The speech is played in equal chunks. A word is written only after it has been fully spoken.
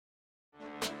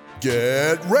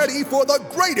Get ready for the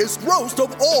greatest roast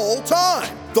of all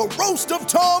time, the Roast of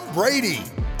Tom Brady,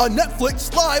 a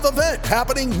Netflix live event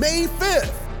happening May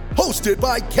 5th. Hosted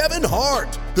by Kevin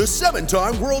Hart, the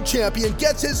 7-time world champion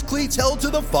gets his cleats held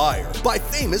to the fire by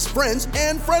famous friends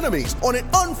and frenemies on an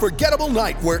unforgettable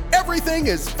night where everything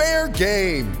is fair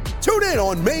game. Tune in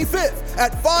on May 5th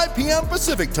at 5 p.m.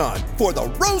 Pacific time for the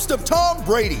Roast of Tom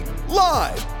Brady,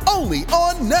 live only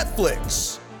on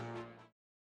Netflix.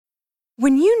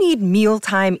 When you need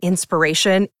mealtime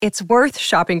inspiration, it's worth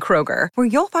shopping Kroger, where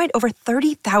you'll find over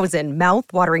 30,000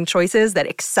 mouth-watering choices that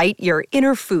excite your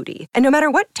inner foodie. And no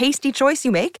matter what tasty choice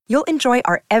you make, you'll enjoy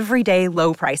our everyday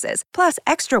low prices, plus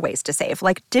extra ways to save,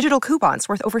 like digital coupons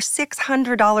worth over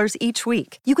 $600 each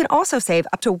week. You can also save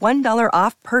up to $1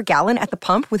 off per gallon at the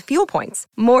pump with fuel points.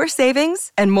 More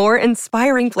savings and more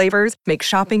inspiring flavors make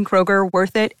shopping Kroger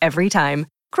worth it every time.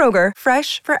 Kroger,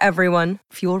 fresh for everyone.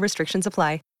 Fuel restrictions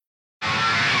apply.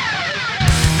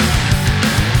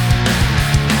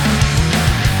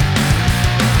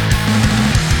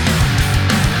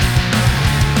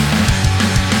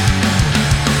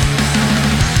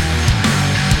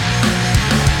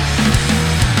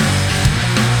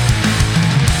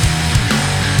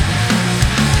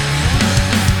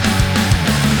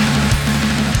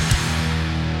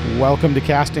 Welcome to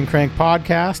Cast and Crank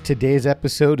Podcast. Today's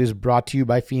episode is brought to you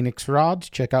by Phoenix Rods.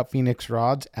 Check out Phoenix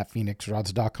Rods at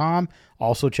phoenixrods.com.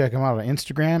 Also check them out on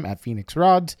Instagram at Phoenix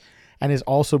Rods. And is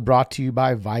also brought to you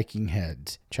by Viking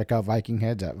Heads. Check out Viking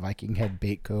Heads at Viking Head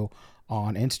Bait Co.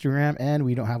 on Instagram. And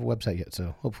we don't have a website yet,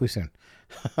 so hopefully soon.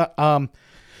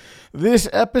 This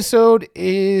episode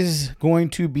is going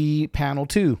to be panel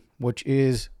 2, which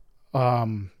is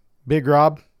Big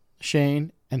Rob,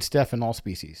 Shane, and Stefan All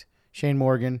Species. Shane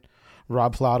Morgan,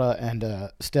 Rob Plata,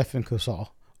 and Stefan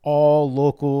Kosal. All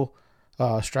local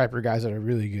striper guys that are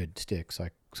really good sticks,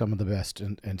 like some of the best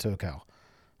in SoCal.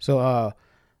 So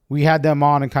we had them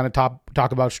on and kind of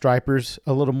talk about stripers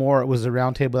a little more. It was the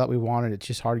round table that we wanted. It's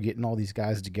just hard getting all these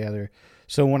guys together.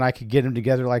 So when I could get them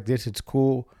together like this, it's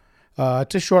cool.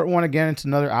 It's a short one. Again, it's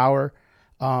another hour.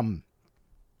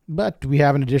 But we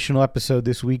have an additional episode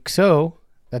this week, so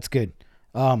that's good.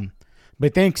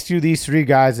 But thanks to these 3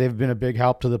 guys, they've been a big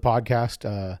help to the podcast,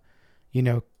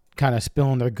 kind of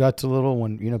spilling their guts a little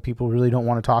when, people really don't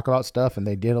want to talk about stuff, and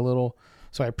they did a little.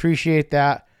 So I appreciate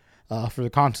that for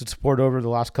the constant support over the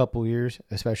last couple of years,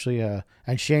 especially,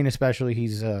 and Shane especially.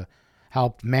 He's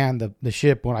helped man the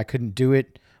ship when I couldn't do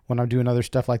it, when I'm doing other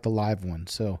stuff like the live one.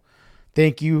 So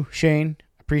thank you, Shane.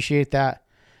 Appreciate that.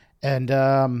 And,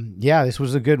 this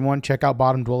was a good one. Check out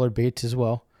Bottom Dweller Baits as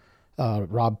well.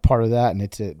 Rob part of that, and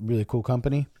it's a really cool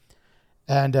company.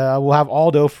 And we'll have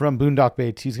Aldo from Boondock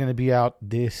Baits. He's going to be out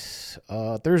this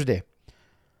Thursday.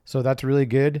 So that's really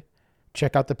good.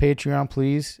 Check out the Patreon,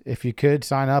 please. If you could,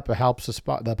 sign up. It helps the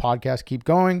podcast keep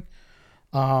going.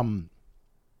 And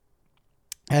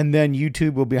then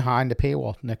YouTube will be behind the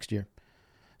paywall next year.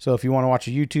 So if you want to watch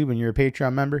a YouTube and you're a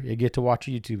Patreon member, you get to watch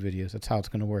YouTube videos. That's how it's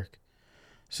going to work.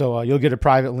 So you'll get a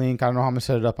private link. I don't know how I'm going to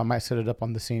set it up. I might set it up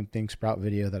on the same thing, Sprout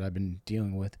Video, that I've been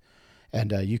dealing with.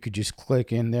 And you could just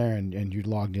click in there and you're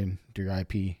logged in through your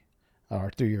IP or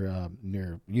through your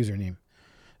username.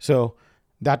 So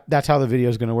that's how the video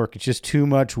is going to work. It's just too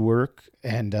much work.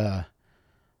 And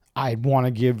I want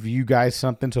to give you guys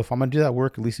something. So if I'm going to do that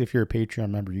work, at least if you're a Patreon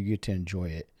member, you get to enjoy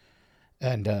it.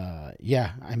 And you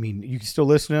can still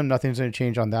listen to them. Nothing's going to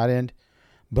change on that end.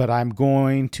 But I'm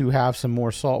going to have some more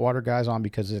saltwater guys on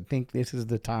because I think this is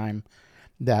the time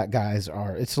that guys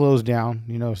it slows down.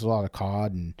 There's a lot of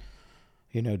cod and,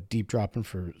 deep dropping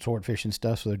for swordfish and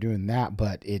stuff. So they're doing that,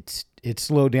 but it's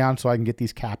slowed down so I can get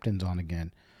these captains on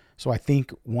again. So I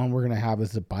think one we're going to have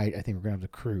is the bite. I think we're going to have the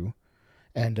crew,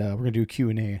 and we're going to do a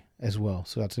Q&A as well.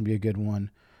 So that's going to be a good one.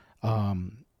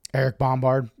 Eric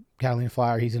Bombard, Catalina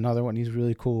Flyer. He's another one. He's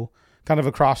really cool. Kind of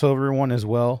a crossover one as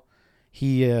well.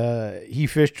 He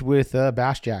fished with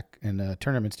Bass Jack in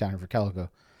tournaments down here for Calico.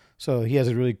 So he has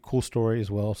a really cool story as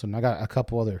well. So I got a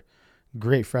couple other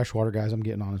great freshwater guys I'm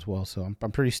getting on as well. So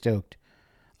I'm pretty stoked.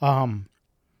 That's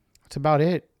about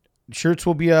it. Shirts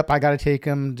will be up. I got to take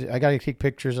them. I got to take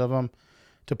pictures of them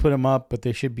to put them up, but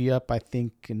they should be up, I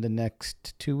think, in the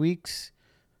next 2 weeks.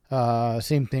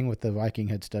 Same thing with the Viking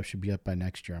Head stuff, should be up by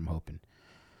next year, I'm hoping.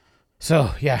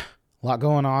 So, yeah, a lot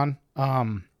going on.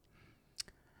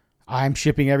 I'm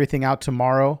shipping everything out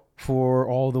tomorrow for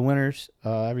all the winners.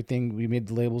 Everything, we made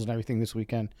the labels and everything this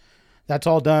weekend. That's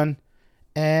all done.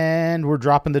 And we're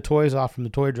dropping the toys off from the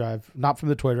toy drive. Not from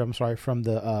the toy drive, I'm sorry, from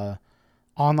the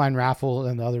online raffle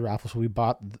and the other raffles. So we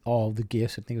bought all the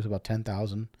gifts. I think it was about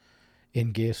 10,000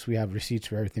 in gifts. We have receipts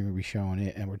for everything. We'll be showing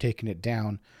it. And we're taking it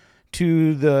down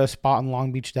to the spot in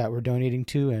Long Beach that we're donating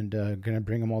to, and going to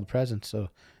bring them all the presents so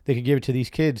they could give it to these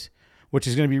kids, which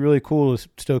is going to be really cool to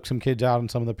stoke some kids out on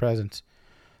some of the presents.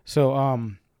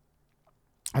 So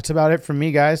that's about it from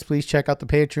me, guys. Please check out the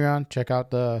Patreon. Check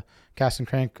out the Cast and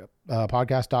Crank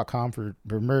podcast.com for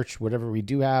merch, whatever we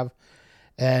do have.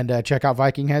 And check out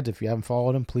Viking Heads. If you haven't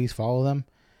followed them, please follow them.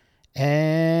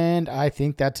 And I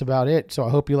think that's about it. So I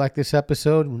hope you like this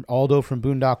episode. Aldo from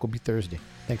Boondock will be Thursday.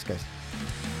 Thanks, guys.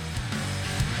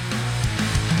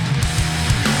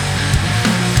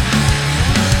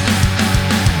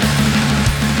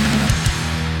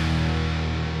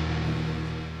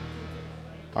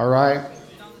 All right.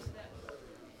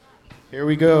 Here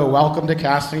we go. Welcome to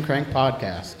Cast and Crank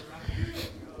Podcast.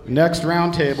 Next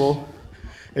roundtable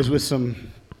is with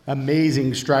some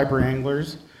amazing striper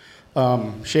anglers.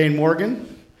 Shane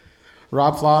Morgan,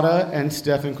 Rob Flata, and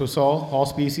Stefan Kosol, all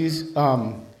species.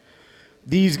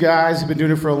 These guys have been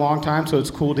doing it for a long time, so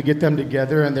it's cool to get them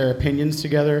together and their opinions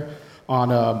together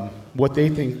on what they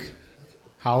think,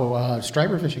 how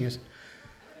striper fishing is.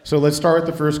 So let's start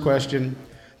with the first question.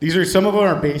 These are, some of them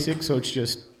are basic, so it's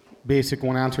just basic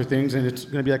one-answer things, and it's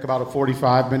going to be like about a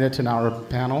 45-minute to an hour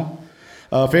panel.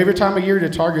 Favorite time of year to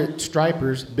target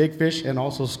stripers, big fish, and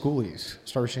also schoolies?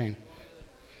 Start with Shane.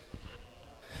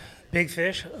 Big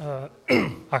fish,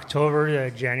 October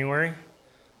to January.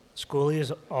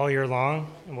 Schoolies all year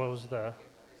long. And what was the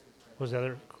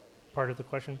other part of the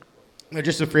question?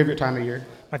 Just a favorite time of year.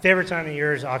 My favorite time of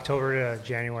year is October to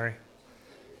January.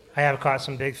 I have caught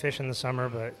some big fish in the summer,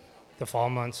 but the fall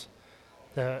months,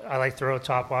 I like throw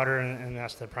topwater, and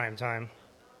that's the prime time.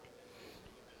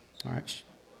 All right.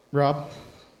 Rob?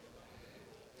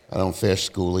 I don't fish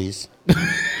schoolies.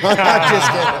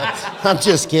 I'm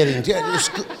just kidding.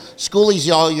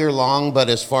 Schoolies all year long, but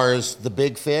as far as the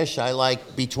big fish, I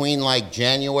like between like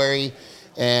January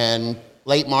and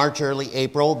late March, early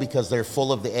April, because they're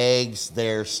full of the eggs.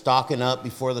 They're stocking up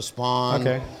before the spawn.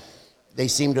 Okay. They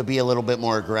seem to be a little bit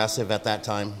more aggressive at that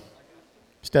time.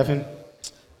 Stefan?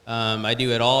 I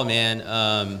do it all, man.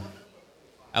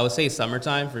 I would say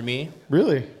summertime for me.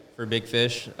 Really? For big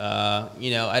fish.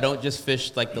 I don't just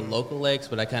fish like the local lakes,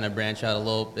 but I kind of branch out a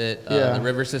little bit, the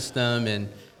river system, and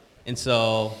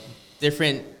so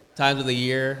different times of the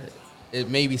year. It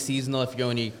may be seasonal if you're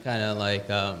going to kind of like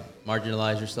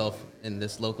marginalize yourself in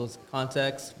this local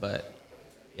context, but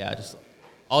yeah, just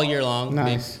all year long.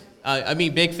 Nice.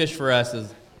 Big fish for us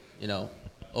is,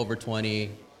 over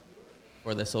 20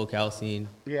 for the SoCal scene.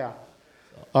 Yeah.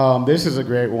 This is a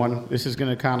great one. This is going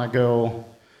to kind of go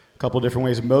a couple different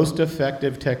ways. Most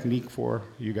effective technique for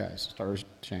you guys. Start with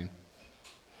Shane.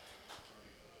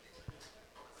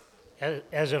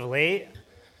 As of late,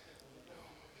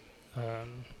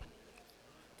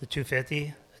 the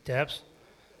 250 depths.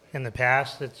 In the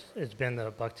past, it's been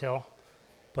the bucktail,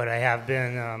 but I have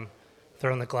been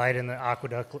throwing the glide in the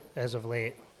aqueduct as of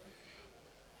late.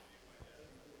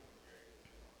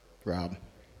 Rob.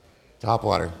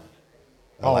 Topwater.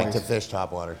 I Always. like to fish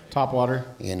topwater. Topwater.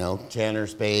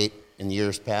 Tanner's bait in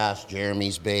years past,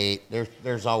 Jeremy's bait.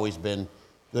 There's always been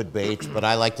good baits, but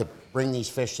I like to bring these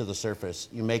fish to the surface.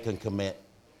 You make them commit.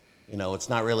 It's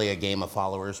not really a game of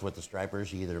followers with the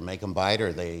stripers. You either make them bite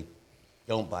or they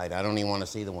don't bite. I don't even want to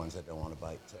see the ones that don't want to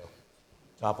bite. So,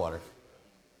 topwater.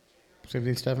 Same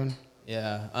thing, Stefan?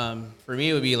 Yeah. For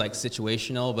me, it would be like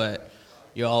situational, but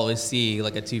you always see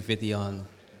like a 250 on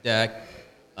deck,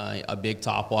 a big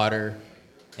topwater,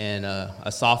 and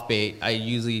a soft bait. I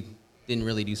usually didn't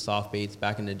really do soft baits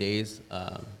back in the days,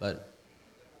 but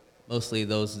mostly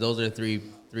those are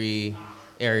three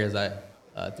areas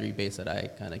three baits that I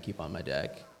kind of keep on my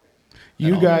deck.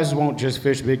 You guys won't just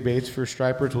fish big baits for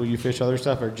stripers. Will you fish other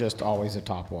stuff, or just always a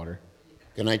topwater?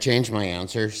 Can I change my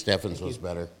answer? Stefan's was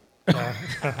better.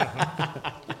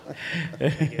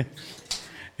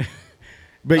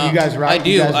 But you guys, right? I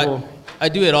do. You guys I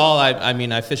do it all.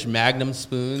 I fish Magnum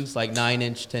spoons, like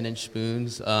 9-inch, 10-inch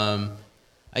spoons.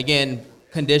 Again,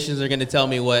 conditions are going to tell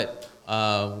me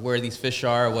where these fish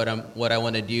are, what I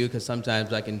want to do, because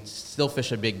sometimes I can still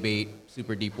fish a big bait,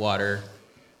 super deep water.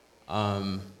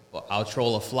 I'll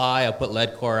troll a fly. I'll put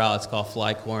lead core out. It's called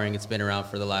fly coring. It's been around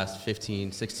for the last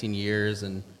 15, 16 years,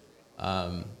 and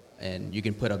you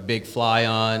can put a big fly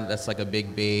on. That's like a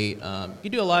big bait. You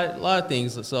can do a lot of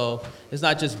things. So it's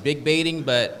not just big baiting,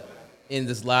 but in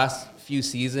this last few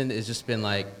seasons, it's just been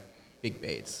like big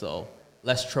baits. So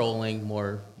less trolling,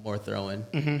 more throwing.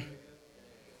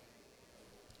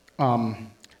 Mm-hmm.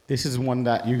 This is one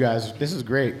that you guys, this is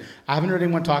great. I haven't heard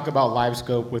anyone talk about live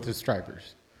scope with the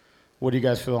stripers. What do you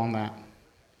guys feel on that?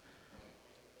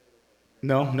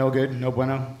 No good? No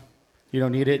bueno? You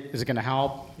don't need it? Is it going to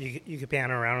help? You could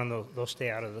pan around and they'll stay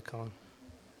out of the cone.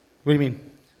 What do you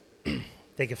mean?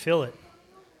 They can feel it.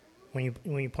 When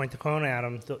you point the cone at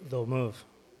them, they'll move.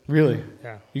 Really?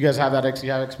 Yeah. You guys have that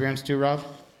you have experience too, Rob?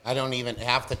 I don't even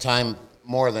half the time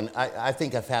more than I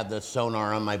think I've had the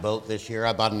sonar on my boat this year.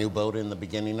 I bought a new boat in the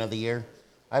beginning of the year.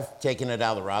 I've taken it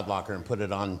out of the rod locker and put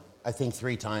it on, I think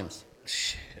 3 times.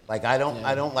 Shit. Like I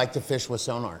don't like to fish with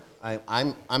sonar.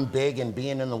 I'm big in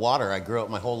being in the water. I grew up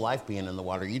my whole life being in the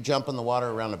water. You jump in the water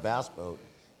around a bass boat,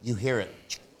 you hear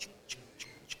it.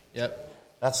 Yep.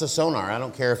 That's the sonar. I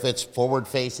don't care if it's forward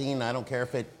facing. I don't care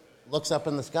if it looks up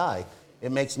in the sky.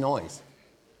 It makes noise.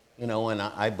 You know, and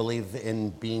I believe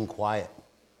in being quiet.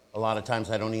 A lot of times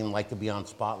I don't even like to be on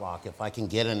spot lock. If I can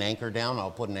get an anchor down,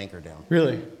 I'll put an anchor down.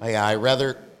 Really? I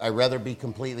rather be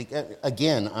completely.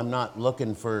 Again, I'm not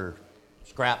looking for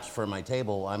scraps for my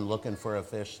table. I'm looking for a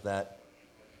fish that,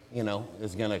 you know,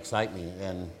 is going to excite me.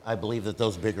 And I believe that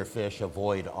those bigger fish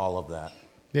avoid all of that.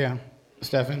 Yeah.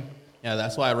 Stefan? Yeah,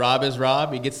 that's why Rob is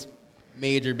Rob. He gets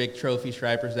major big trophy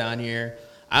stripers down here.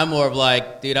 I'm more of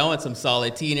like, dude, I want some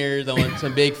solid teeners. I want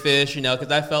some big fish, you know,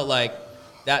 because I felt like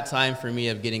that time for me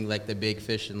of getting like the big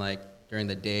fish and like during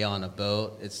the day on a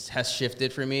boat, has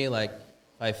shifted for me. Like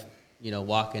if I, you know,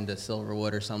 walk into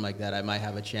Silverwood or something like that, I might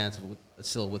have a chance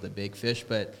still with a big fish.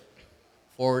 But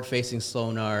forward-facing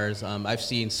sonars, I've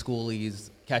seen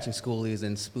schoolies, catching schoolies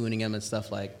and spooning them and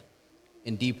stuff like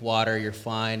in deep water, you're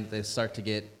fine. They start to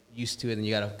get used to it and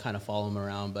you got to kind of follow them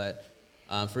around. But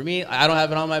for me, I don't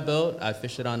have it on my boat. I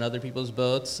fish it on other people's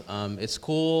boats. It's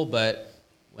cool, but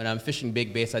when I'm fishing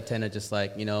big baits, I tend to just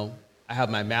like, you know, I have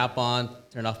my map on,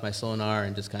 turn off my sonar,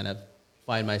 and just kind of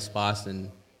find my spots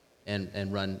and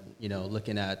run, you know,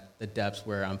 looking at the depths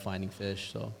where I'm finding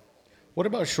fish. So, what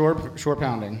about shore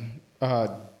pounding?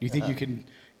 You think you can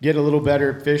get a little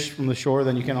better fish from the shore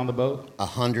than you can on the boat?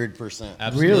 100%.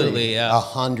 Absolutely, Really? yeah.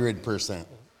 100%.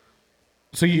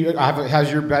 So has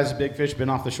your best big fish been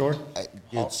off the shore?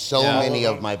 Dude, so many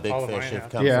of my big fish have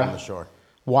come from the shore.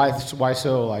 Why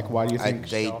so? Like, why do you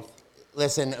think?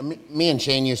 Listen, me and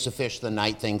Shane used to fish the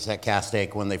night things at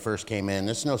Castaic when they first came in.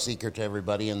 It's no secret to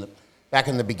everybody. Back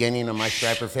in the beginning of my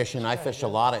striper fishing, I fish a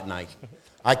lot at night.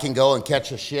 I can go and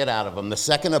catch the shit out of them. The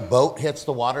second a boat hits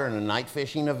the water in a night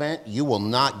fishing event, you will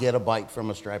not get a bite from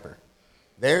a striper.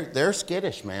 They're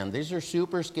skittish, man. These are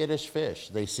super skittish fish.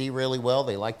 They see really well.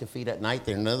 They like to feed at night.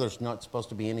 They know there's not supposed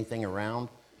to be anything around.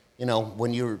 You know,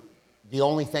 when you're the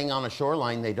only thing on a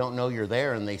shoreline, they don't know you're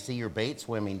there, and they see your bait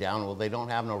swimming down. Well, they don't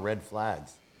have no red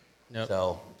flags. Yep.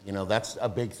 So, you know, that's a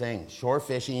big thing. Shore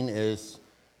fishing is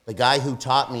the guy who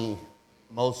taught me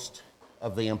most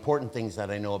of the important things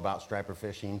that I know about striper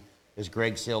fishing is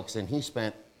Greg Silks, and he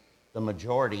spent the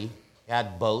majority,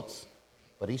 had boats,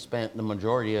 but he spent the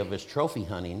majority of his trophy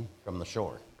hunting from the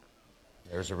shore.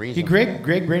 There's a reason.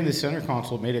 Greg bring the center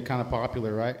console, made it kind of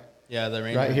popular, right? Yeah, the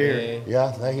Ranger right here. Bay.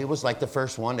 Yeah, he was like the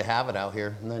first one to have it out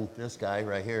here. And then this guy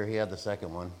right here, he had the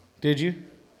second one. Did you?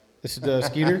 This is the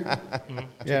Skeeter?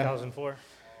 Yeah. 2004.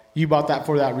 You bought that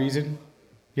for that reason?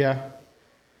 Yeah.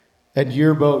 And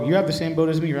your boat, you have the same boat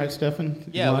as me, right, Stefan?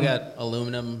 Yeah, Lund? we got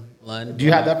aluminum Lund. Do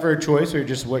you have that for a choice, or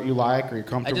just what you like, or you're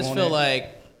comfortable I just in feel it?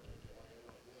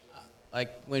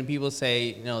 like when people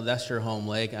say, you know, that's your home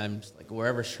lake, I'm just like,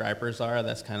 wherever stripers are,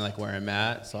 that's kind of like where I'm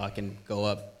at. So I can go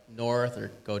up north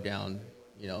or go down,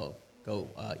 you know, go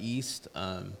east.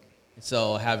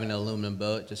 So having an aluminum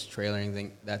boat, just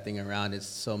trailering that thing around is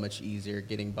so much easier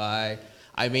getting by.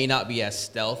 I may not be as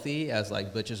stealthy as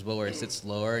like Butch's boat where it sits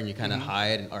lower and you kind of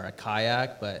hide, or a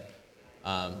kayak, but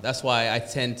that's why I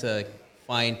tend to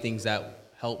find things that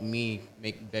help me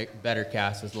make better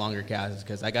casts, longer casts,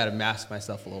 because I got to mask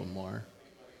myself a little more.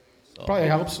 So. Probably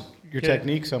helps your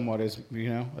technique somewhat, as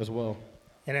well.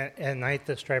 And at night,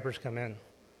 the stripers come in.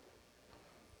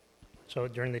 So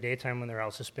during the daytime when they're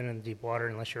out suspended in deep water,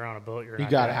 unless you're on a boat, you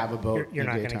got to have a boat. You're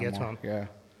not going to get to them. Yeah.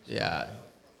 Yeah.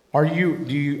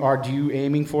 Do you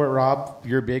aiming for it, Rob?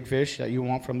 Your big fish that you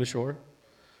want from the shore?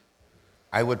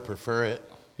 I would prefer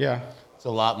it. Yeah. It's a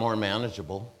lot more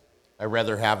manageable. I'd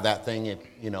rather have that thing.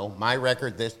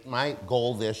 My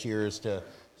goal this year is to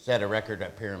set a record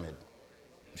at Pyramid.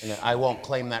 And I won't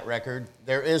claim that record.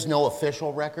 There is no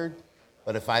official record,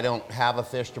 but if I don't have a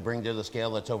fish to bring to the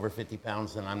scale that's over 50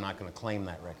 pounds, then I'm not going to claim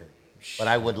that record. But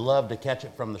I would love to catch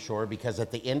it from the shore, because at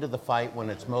the end of the fight, when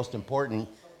it's most important,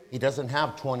 he doesn't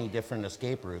have 20 different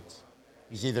escape routes.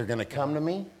 He's either going to come to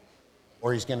me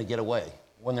or he's going to get away.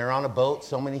 When they're on a boat,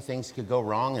 so many things could go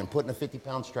wrong, and putting a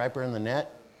 50-pound striper in the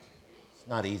net, it's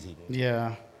not easy, dude.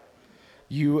 Yeah.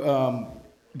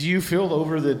 Do you feel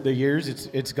over the years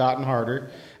it's gotten harder?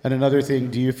 And another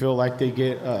thing, do you feel like they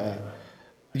get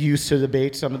used to the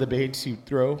baits, some of the baits you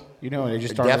throw, and they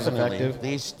just aren't as effective?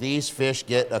 These fish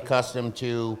get accustomed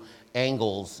to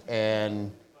angles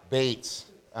and baits.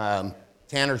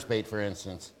 Tanner's bait, for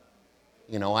instance.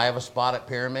 I have a spot at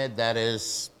Pyramid that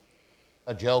is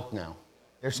a joke now.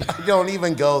 I don't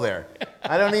even go there.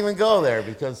 I don't even go there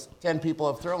because 10 people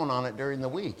have thrown on it during the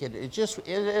week. It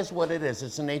is what it is.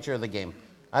 It's the nature of the game.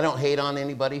 I don't hate on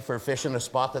anybody for fishing a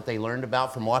spot that they learned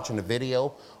about from watching a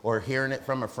video or hearing it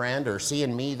from a friend or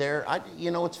seeing me there.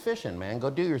 It's fishing, man. Go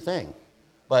do your thing.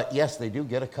 But yes, they do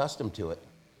get accustomed to it.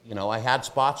 I had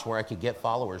spots where I could get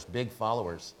followers, big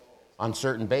followers, on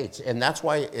certain baits. And that's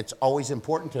why it's always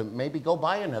important to maybe go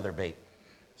buy another bait,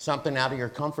 something out of your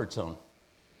comfort zone.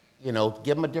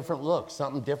 Give them a different look,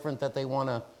 something different that they want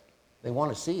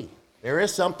to see. There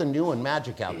is something new and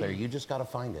magic out there. You just got to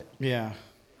find it. Yeah.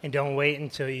 And don't wait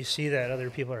until you see that other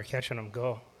people are catching them.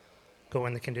 Go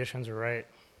when the conditions are right.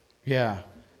 Yeah.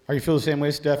 Are you feel the same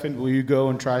way, Stefan? Will you go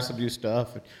and try some new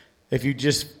stuff? If you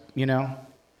just,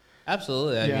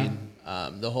 Absolutely. Yeah. I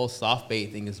mean, the whole soft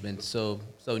bait thing has been so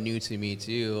new to me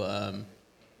too.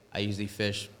 I usually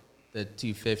fish the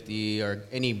 250 or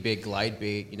any big glide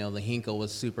bait. The Hinkle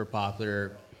was super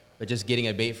popular, but just getting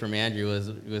a bait from Andrew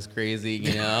was crazy.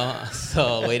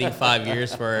 So waiting 5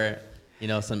 years for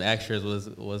some extras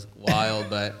was wild,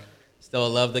 but still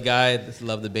love the guy, just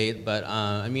love the bait. But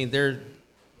I mean, the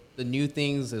new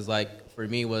things is like for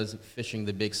me was fishing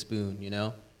the big spoon.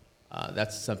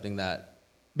 That's something that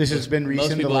this has been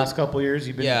recent. The last couple of years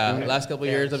you've been doing it? Last couple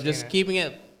of years of just keeping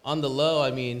it on the low.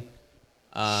 I mean,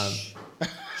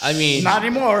 not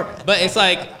anymore. But it's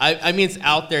like I mean, it's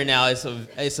out there now.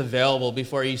 It's available.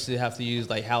 Before, you used to have to use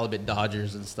like halibut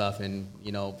dodgers and stuff, and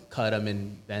cut them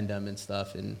and bend them and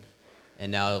stuff, and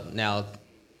now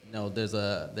there's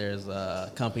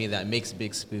a company that makes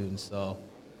big spoons. So,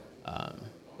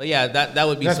 but yeah, that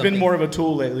would be. That's been more of a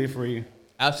tool lately for you.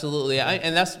 Absolutely,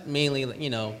 and that's mainly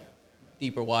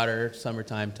deeper water,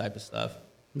 summertime type of stuff.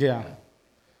 Yeah.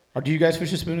 Or do you guys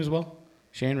fish a spoon as well,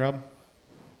 Shane, Rob?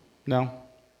 No.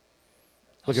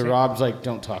 Look at Rob's like,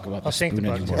 don't talk about the spoon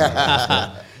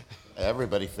anymore.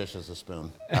 Everybody fishes a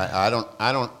spoon.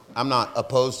 I'm not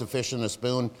opposed to fishing a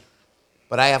spoon,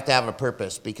 but I have to have a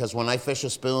purpose because when I fish a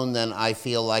spoon, then I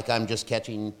feel like I'm just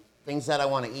catching things that I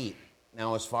want to eat.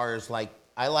 Now, as far as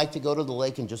I like to go to the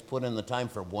lake and just put in the time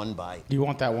for one bite. You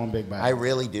want that one big bite? I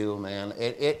really do, man.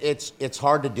 It's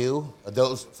hard to do.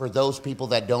 For those people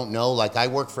that don't know, I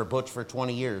worked for Butch for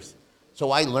 20 years. So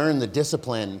I learned the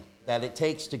discipline that it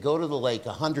takes to go to the lake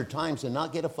 100 times and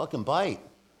not get a fucking bite.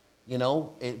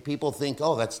 People think,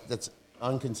 oh, that's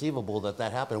inconceivable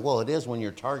that happened. Well, it is when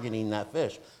you're targeting that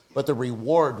fish. But the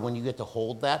reward when you get to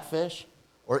hold that fish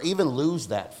or even lose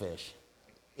that fish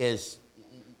is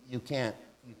you can't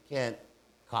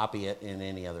copy it in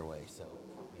any other way. So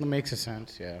it makes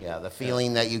sense, yeah. Yeah, the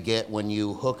feeling that you get when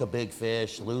you hook a big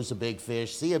fish, lose a big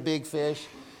fish, see a big fish,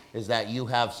 is that you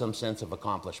have some sense of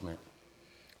accomplishment.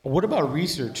 What about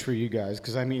research for you guys?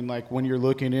 Because, when you're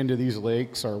looking into these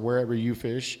lakes or wherever you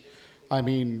fish,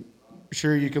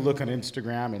 sure, you could look on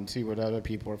Instagram and see what other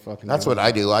people are fucking That's doing. what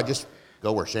I do. I just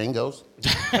go where Shane goes.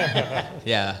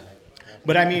 Yeah.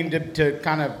 But, to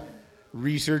kind of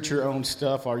research your own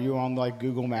stuff, are you on,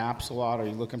 Google Maps a lot? Are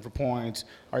you looking for points?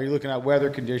 Are you looking at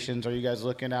weather conditions? Are you guys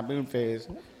looking at moon phase?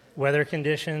 Weather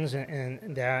conditions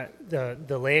and that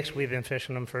the lakes, we've been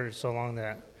fishing them for so long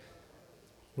that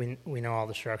we know all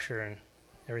the structure and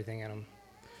everything in them.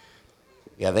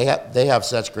 Yeah, they have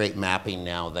such great mapping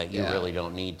now that you really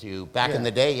don't need to. Back in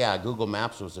the day, Google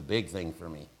Maps was a big thing for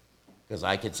me because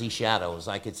I could see shadows,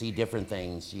 I could see different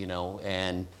things,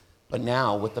 but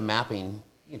now with the mapping,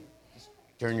 you just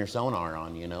turn your sonar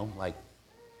on,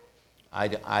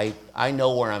 I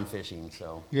know where I'm fishing,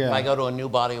 so if I go to a new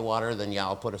body of water, then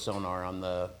I'll put a sonar on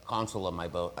the console of my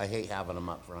boat. I hate having them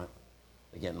up front.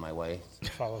 They get in my way.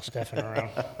 Follow Stefan around.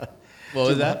 What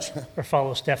was that? Or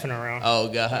follow Stefan around. Oh,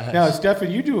 God. Now,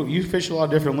 Stefan, you fish a lot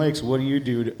of different lakes. What do you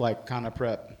do to, kind of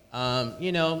prep?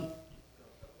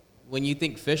 When you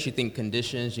think fish, you think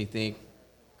conditions, you think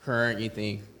current, you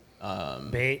think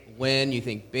bait. Wind, you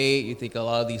think bait, you think a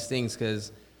lot of these things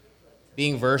because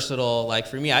being versatile,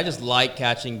 for me, I just like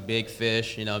catching big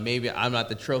fish. Maybe I'm not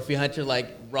the trophy hunter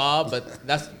like Rob, but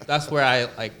that's where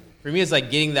I for me, it's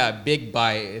getting that big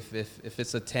bite. If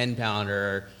it's a 10-pounder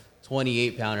or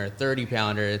 28-pounder,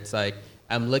 30-pounder, it's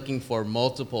I'm looking for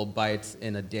multiple bites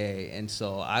in a day. And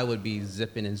so I would be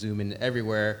zipping and zooming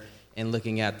everywhere and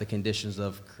looking at the conditions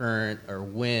of current or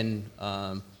wind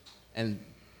and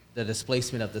the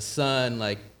displacement of the sun,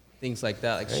 things like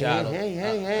that, shadow.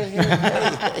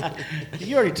 Hey.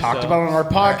 You already talked about it on our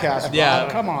podcast, Rob. Yeah.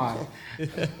 Come on.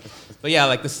 But yeah,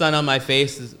 like the sun on my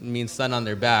face means sun on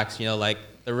their backs. You know, like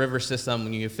the river system,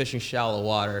 when you're fishing shallow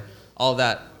water, all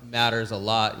that matters a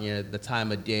lot. You know, the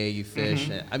time of day you fish.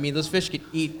 I mean, those fish could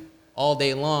eat all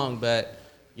day long, but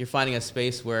you're finding a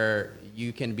space where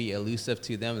you can be elusive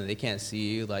to them and they can't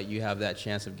see you. Like you have that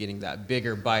chance of getting that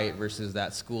bigger bite versus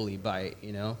that schooly bite,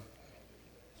 you know?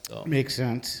 So Makes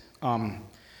sense.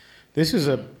 This is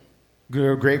a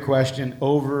great question.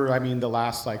 Over, I mean, the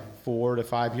last like 4 to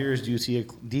 5 years, do you see a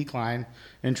decline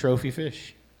in trophy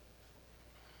fish?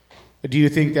 Do you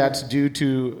think that's due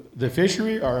to the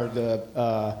fishery or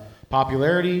the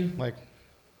popularity? Like,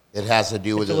 It has to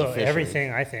do with It's a the little fishery.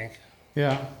 everything, I think.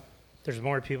 yeah. There's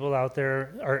more people out there.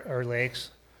 Our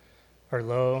lakes are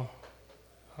low.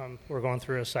 We're going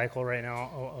through a cycle right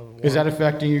now of Is that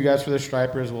affecting you guys for the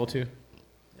striper as well too?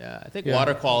 yeah, I think Yeah.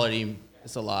 water quality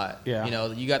is a lot. Yeah. You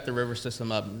know, you got the river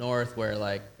system up north where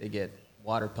like they get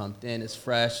water pumped in, it's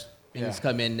fresh, things Yeah.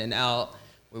 come in and out.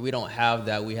 Where we don't have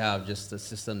that, we have just a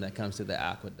system that comes to the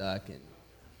aqueduct and,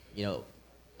 you know,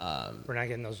 we're not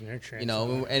getting those nutrients. you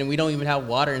know, and we don't even have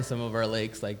water in some of our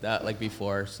lakes like that, like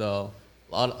before. So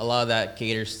a lot of that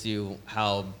caters to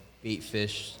how bait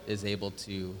fish is able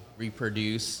to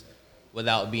reproduce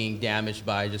without being damaged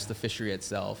by just the fishery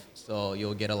itself. So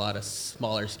you'll get a lot of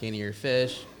smaller, skinnier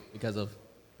fish because of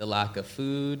the lack of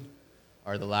food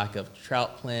or the lack of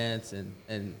trout plants,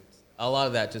 and a lot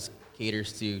of that just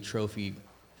caters to trophy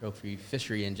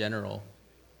fishery in general.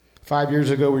 5 years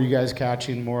ago, were you guys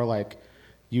catching more like,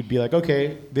 you'd be like,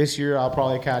 okay, this year I'll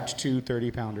probably catch 2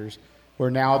 30-pounders. Where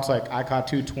now it's like I caught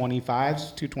 2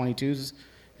 25s, 2 22s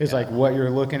is like what you're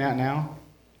looking at now?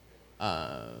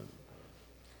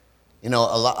 You know,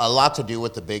 a lot to do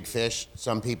with the big fish.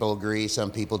 Some people agree,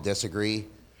 some people disagree.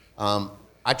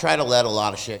 I try to let a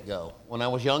lot of shit go. When I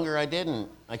was younger, I didn't.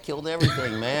 I killed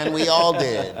everything, man. We all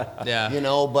did. Yeah. You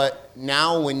know, but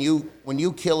now when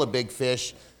you kill a big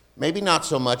fish, maybe not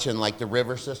so much in like the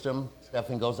river system,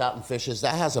 Stefan goes out and fishes,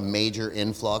 that has a major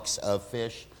influx of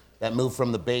fish that move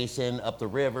from the basin up the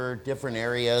river, different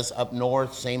areas, up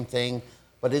north, same thing.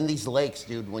 But in these lakes,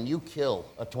 dude, when you kill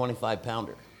a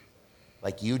 25-pounder,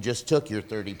 like you just took your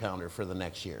 30-pounder for the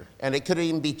next year. And it could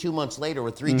even be 2 months later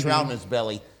with 3 trout in his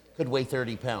belly, could weigh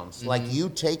 30 pounds. Like you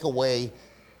take away,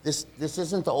 this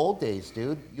isn't the old days,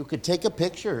 dude. You could take a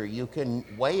picture, you can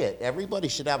weigh it. Everybody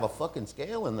should have a fucking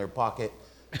scale in their pocket,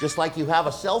 just like you have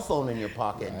a cell phone in your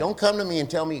pocket. Right. Don't come to me and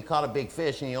tell me you caught a big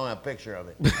fish and you don't have a picture of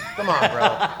it. Come on, bro.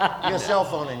 You have a cell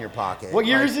phone in your pocket. What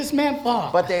year is this man for?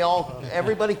 But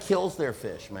everybody kills their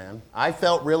fish, man. I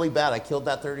felt really bad. I killed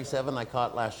that 37 I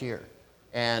caught last year.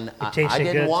 And I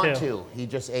didn't good, want too. to. He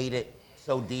just ate it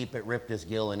so deep it ripped his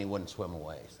gill and he wouldn't swim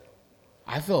away. So.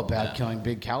 I feel bad killing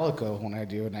big calico when I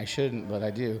do, and I shouldn't, but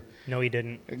I do. No, he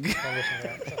didn't. Don't listen to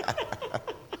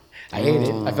that. I ate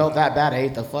it. I felt that bad. I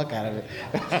ate the fuck out of it.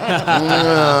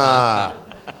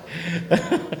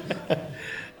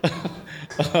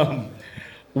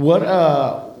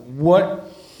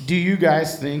 What do you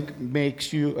guys think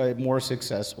makes you a more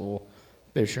successful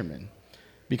fisherman?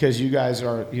 Because you guys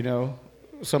are, you know,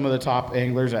 some of the top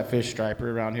anglers at Fish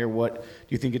Striper around here. What do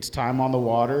you think? It's time on the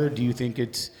water? Do you think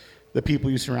it's the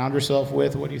people you surround yourself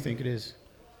with? What do you think it is?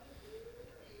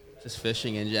 Just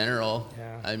fishing in general.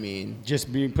 Yeah. I mean,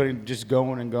 Just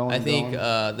going and going. I and think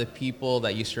going? the people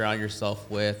that you surround yourself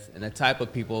with and the type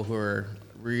of people who are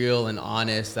real and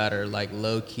honest, that are like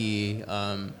low key.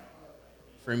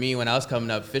 For me, when I was coming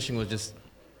up, fishing was just,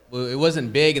 it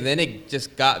wasn't big, and then it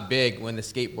just got big when the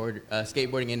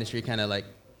skateboarding industry kind of like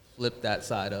flipped that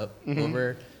side up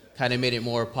over, kind of made it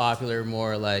more popular,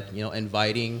 more like, you know,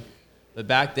 inviting. But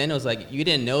back then it was like you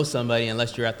didn't know somebody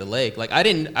unless you're at the lake. Like I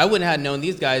wouldn't have known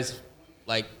these guys.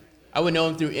 Like I would know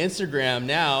them through Instagram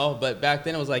now, but back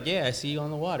then it was like, yeah, I see you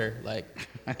on the water. Like,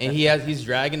 and he's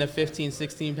dragging a 15,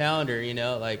 16 pounder, you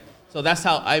know, like, so that's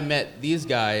how I met these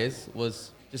guys,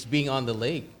 was just being on the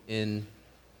lake and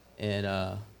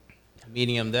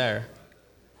meeting them there.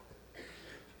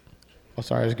 Oh,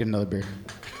 sorry, I was getting another beer.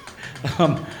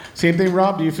 Same thing,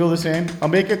 Rob. Do you feel the same? I'll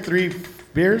make it 3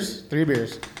 beers. 3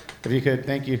 beers, if you could.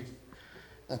 Thank you.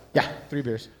 Yeah, 3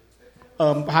 beers.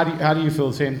 How do you feel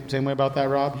the same way about that,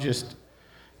 Rob? Just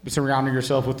surrounding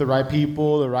yourself with the right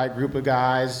people, the right group of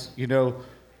guys. You know,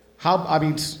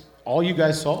 all you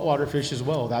guys saltwater fish as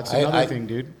well. That's another thing,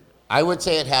 dude. I would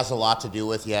say it has a lot to do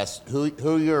with, yes,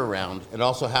 who you're around. It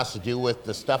also has to do with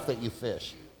the stuff that you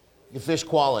fish. You fish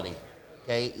quality,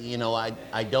 okay? You know,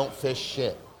 I don't fish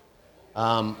shit.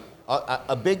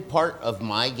 A big part of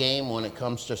my game when it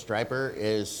comes to striper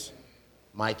is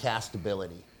my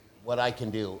castability, what I can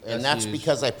do. And that's huge.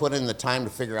 because I put in the time to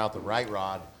figure out the right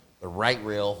rod, the right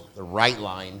reel, the right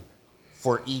line,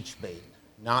 for each bait,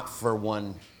 not for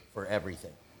one for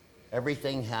everything.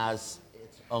 Everything has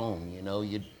its own, you know.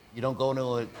 You don't go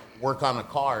to work on a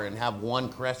car and have one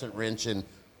crescent wrench and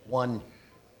one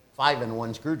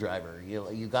 5-in-1 screwdriver.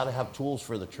 You got to have tools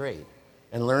for the trade.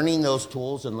 And learning those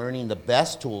tools and learning the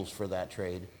best tools for that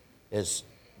trade is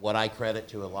what I credit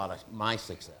to a lot of my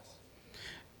success.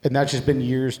 And that's just been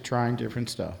years trying different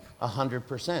stuff.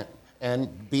 100%.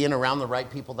 And being around the right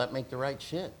people that make the right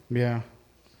shit. Yeah.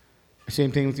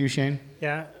 Same thing with you, Shane?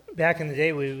 Yeah, back in the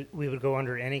day, we would go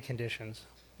under any conditions,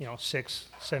 6,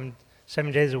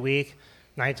 7 days a week,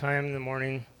 nighttime, in the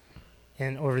morning,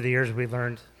 and over the years we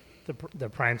learned the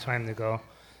prime time to go.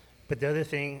 But the other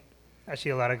thing, I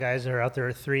see a lot of guys that are out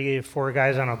there, 3 or 4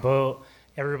 guys on a boat,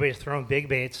 everybody's throwing big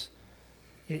baits.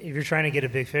 If you're trying to get a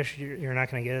big fish, you're not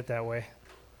going to get it that way.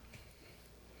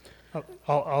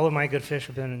 All of my good fish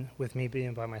have been with me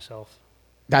being by myself.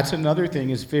 That's another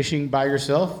thing, is fishing by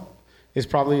yourself is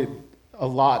probably a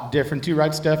lot different too,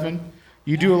 right, Stefan?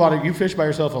 You fish by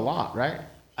yourself a lot, right?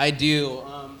 I do.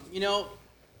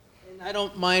 And I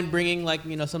don't mind bringing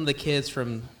some of the kids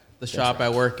from the shop I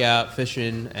work at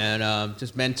fishing and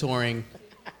just mentoring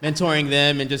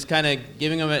them and just kind of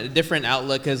giving them a different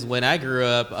outlook. Because when I grew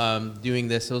up doing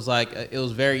this, it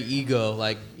was very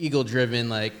ego driven,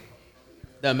 like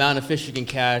the amount of fish you can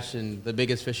catch and the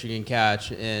biggest fish you can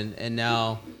catch. And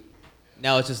now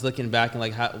it's just looking back and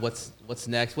like what's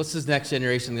next? What's this next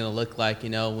generation going to look like?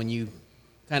 When you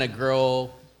kind of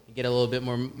grow and get a little bit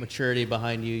more maturity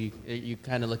behind you, you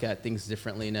kind of look at things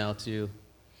differently now too.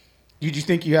 Did you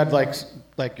think you had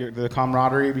the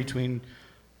camaraderie between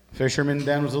fishermen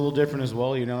then was a little different as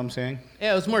well? You know what I'm saying?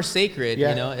 Yeah, it was more sacred.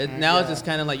 Yeah. Now it's just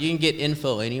kind of like you can get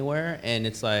info anywhere, and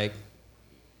it's like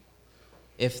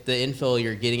if the info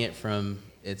you're getting it from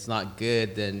it's not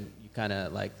good, then you kind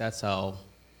of like that's how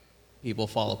people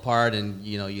fall apart, and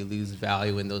you lose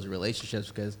value in those relationships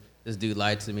because this dude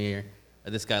lied to me or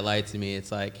this guy lied to me.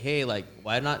 It's like, hey, like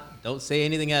why not? Don't say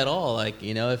anything at all. Like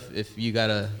if you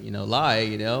gotta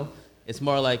lie, it's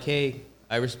more like, hey,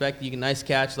 I respect you, nice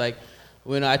catch. Like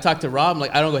when I talk to Rob,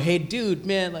 like I don't go, hey, dude,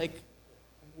 man, like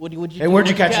what'd you? Hey, where'd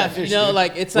you catch that fish?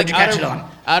 Like it's where'd like you catch it on?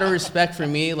 Out of respect for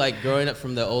me, like growing up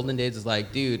from the olden days, is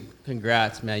like, dude,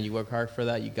 congrats, man, you work hard for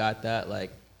that, you got that.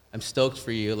 Like I'm stoked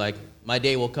for you. Like my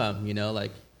day will come,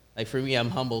 Like for me, I'm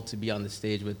humbled to be on the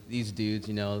stage with these dudes,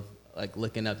 like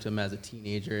looking up to them as a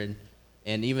teenager,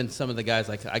 and even some of the guys,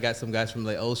 like I got some guys from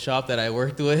the old shop that I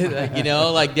worked with, like,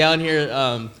 like down here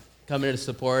coming to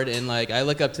support, and like I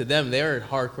look up to them. They're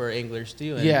hardcore anglers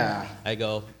too, and yeah. I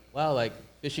go, wow, like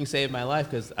fishing saved my life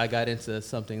because I got into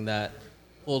something that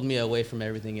pulled me away from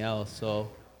everything else. So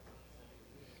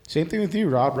same thing with you,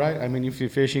 Rob, right? I mean,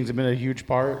 fishing's been a huge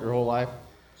part your whole life.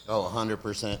 Oh,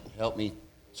 100%. Helped me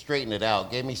straighten it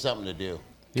out. Gave me something to do.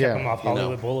 Yeah. Kept them off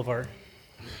Hollywood Boulevard.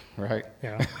 Right.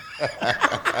 Yeah.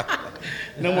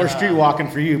 No more street walking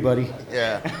for you, buddy.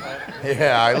 Yeah.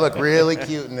 Yeah, I look really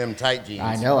cute in them tight jeans.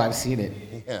 I know, I've seen it.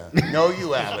 Yeah. No,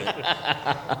 you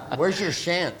haven't. Where's your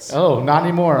shants? Oh, not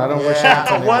anymore. I don't wear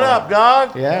shorts anymore. What up,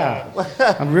 dog? Yeah.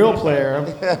 I'm a real player.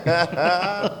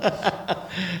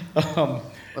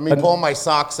 Let me pull my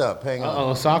socks up. Hang on.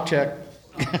 Uh-oh, sock check.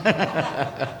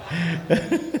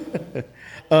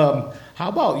 How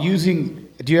about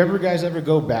do you guys ever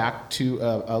go back to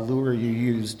a lure you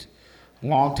used a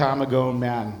long time ago,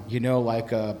 man?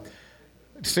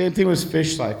 Same thing with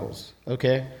fish cycles,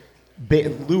 okay?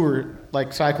 Lure,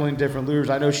 like cycling different lures.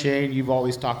 I know, Shane, you've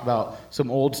always talked about some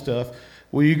old stuff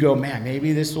where you go, man,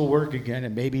 maybe this will work again,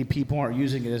 and maybe people aren't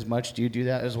using it as much. Do you do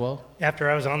that as well? After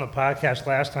I was on the podcast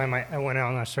last time, I went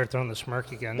out and I started throwing the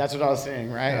smirk again. That's what I was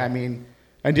saying, right? Yeah. I mean,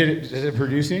 is it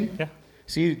producing? Yeah.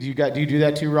 See, do you do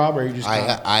that too, Rob, or are you just?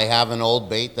 I have an old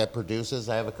bait that produces.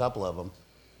 I have a couple of them,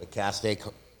 the Castaic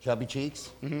Chubby Cheeks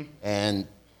and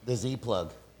the Z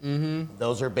Plug. Mm-hmm.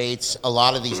 Those are baits. A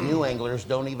lot of these new anglers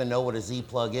don't even know what a Z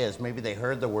Plug is. Maybe they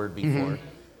heard the word before,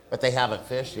 but they haven't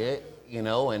fished it,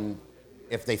 and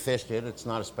if they fished it, it's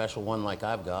not a special one like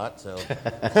I've got. So,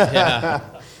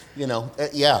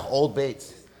 yeah. Old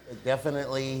baits.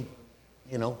 Definitely,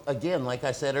 again, like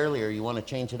I said earlier, you want to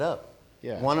change it up.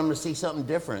 Yeah. Want them to see something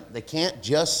different. They can't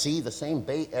just see the same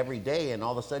bait every day and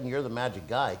all of a sudden you're the magic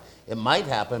guy. It might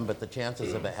happen, but the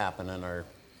chances of it happening are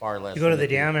far less. You go to the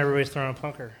dam, everybody's throwing a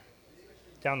punker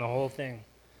down the whole thing.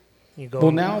 You go.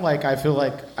 Well, now, I feel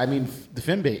the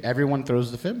fin bait. Everyone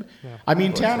throws the fin bait.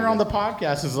 Yeah. Tanner on the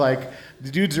podcast is like,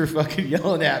 the dudes are fucking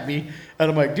yelling at me,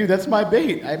 and I'm like, dude, that's my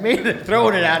bait. I made it,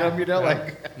 throwing it at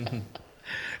him,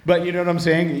 But you know what I'm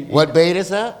saying? What bait is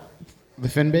that? The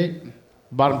fin bait.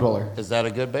 Bottom dweller. Is that a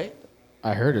good bait?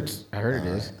 I heard it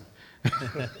is.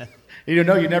 You don't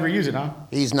know. You never use it, huh?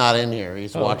 He's not in here.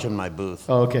 He's watching my booth.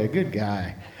 Oh, okay, good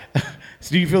guy. So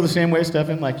do you feel the same way,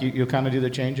 Stefan? Like you'll kind of do the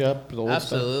change up, the old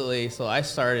Absolutely. So I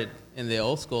started in the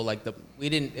old school. Like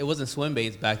it wasn't swim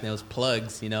baits back then. It was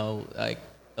plugs. You know, like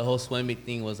the whole swim bait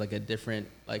thing was like a different.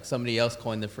 Like somebody else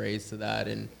coined the phrase to that,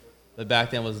 but back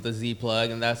then was the Z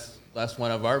plug, and that's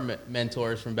one of our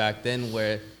mentors from back then,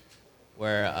 where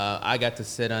I got to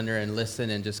sit under and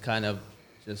listen and just kind of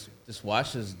just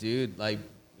watch this dude, like,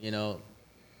 you know,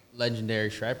 legendary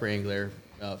striper angler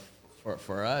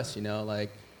for us, you know,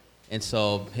 like. And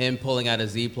so him pulling out a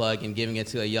Z plug and giving it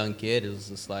to a young kid, it was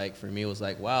just like, for me, it was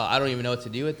like, wow, I don't even know what to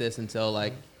do with this until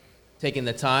like taking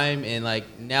the time and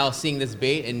like now seeing this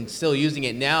bait and still using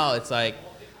it now. It's like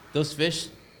those fish,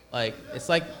 like it's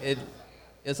like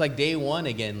day one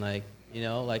again. Like, you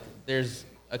know, like there's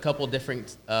a couple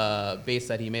different baits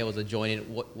that he made. Was a jointed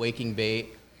waking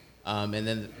bait, and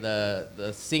then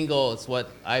the single. It's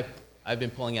what I've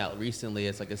been pulling out recently.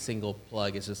 It's like a single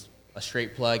plug. It's just a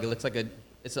straight plug. It looks like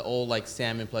it's an old like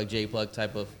salmon plug, J plug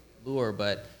type of lure,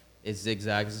 but it's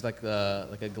zigzags. It's like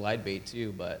a glide bait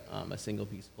too, but a single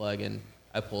piece plug, and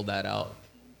I pulled that out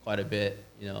quite a bit,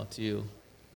 you know, too.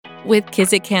 With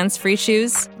Kizik hands-free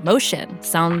shoes, motion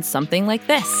sounds something like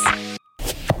this.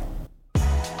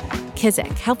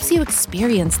 Kizik helps you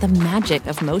experience the magic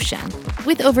of motion.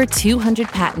 With over 200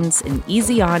 patents and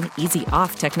easy-on,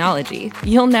 easy-off technology,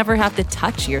 you'll never have to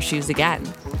touch your shoes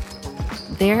again.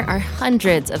 There are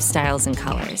hundreds of styles and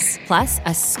colors, plus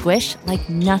a squish like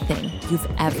nothing you've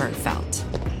ever felt.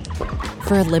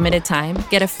 For a limited time,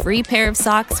 get a free pair of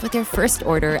socks with your first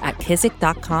order at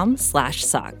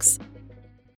kizik.com/socks.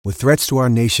 With threats to our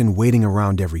nation waiting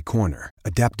around every corner,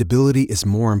 adaptability is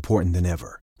more important than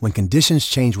ever. When conditions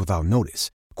change without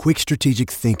notice, quick strategic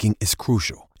thinking is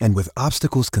crucial. And with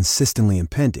obstacles consistently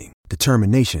impending,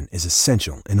 determination is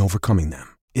essential in overcoming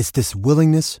them. It's this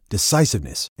willingness,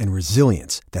 decisiveness, and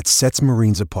resilience that sets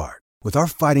Marines apart. With our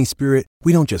fighting spirit,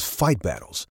 we don't just fight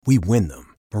battles, we win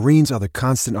them. Marines are the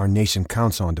constant our nation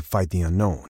counts on to fight the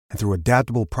unknown. And through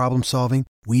adaptable problem solving,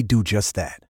 we do just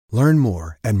that. Learn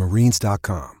more at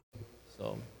Marines.com.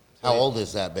 So, how old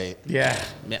is that bait? Yeah.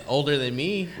 Older than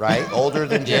me. Right? Older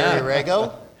than Jerry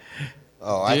Rego?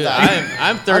 Oh, Dude,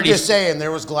 I'm 30. I'm just saying,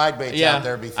 there was glide baits out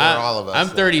there before all of us.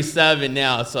 I'm 37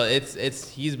 now, so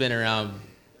he's been around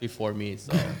before me.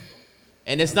 So,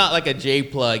 and it's not like a J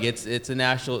plug. It's an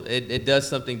actual. It does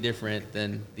something different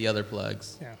than the other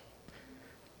plugs. Yeah.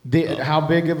 How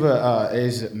big of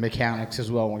is mechanics as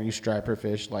well when you striper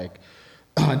fish? Like,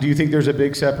 do you think there's a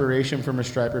big separation from a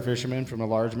striper fisherman from a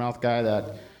largemouth guy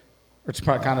or it's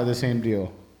probably kind of the same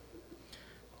deal?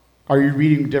 Are you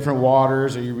reading different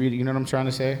waters? Are you reading, you know what I'm trying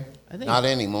to say? I think not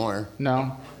anymore.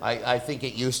 No? I think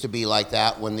it used to be like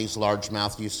that when these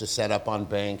largemouth used to set up on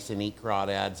banks and eat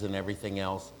crawdads and everything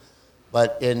else.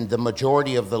 But in the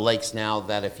majority of the lakes now,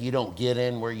 that if you don't get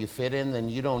in where you fit in, then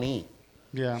you don't eat.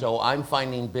 Yeah. So I'm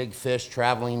finding big fish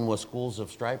traveling with schools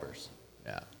of stripers.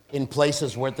 Yeah. In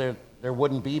places where there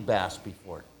wouldn't be bass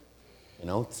before. You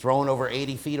know, throwing over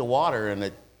 80 feet of water and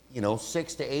a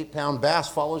 6 to 8 pound bass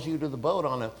follows you to the boat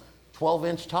on a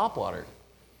 12-inch topwater.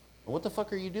 What the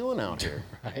fuck are you doing out here?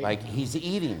 Right. Like, he's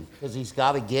eating because he's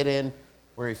got to get in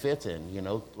where he fits in. You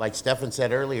know, like Stefan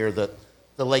said earlier, that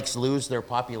the lakes lose their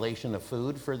population of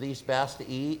food for these bass to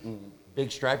eat and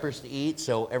big stripers to eat,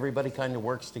 so everybody kind of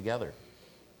works together.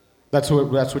 That's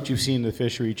what you've seen the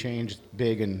fishery change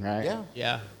big and right.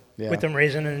 Yeah. With them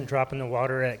raising and dropping the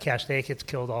water at Castaic, it's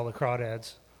killed all the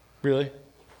crawdads. Really?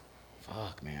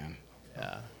 Fuck, man.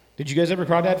 Yeah. Did you guys ever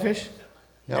crawdad fish?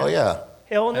 Hell yeah.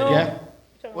 Hell no. Yeah.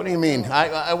 What do you mean?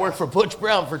 I worked for Butch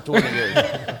Brown for 20 years.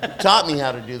 Taught me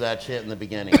how to do that shit in the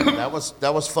beginning. That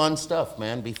was fun stuff,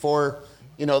 man. Before,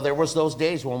 there was those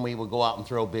days when we would go out and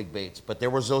throw big baits, but there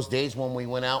was those days when we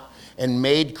went out and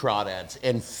made crawdads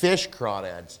and fished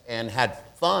crawdads and had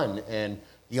fun, and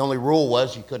the only rule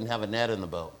was you couldn't have a net in the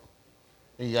boat.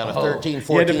 You got a 13,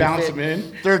 14, you had to bounce them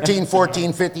in. 13,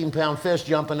 14, 15-pound fish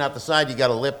jumping out the side. You got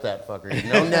to lip that fucker.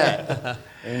 No net.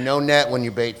 Ain't no net when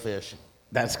you bait fish.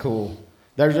 That's cool.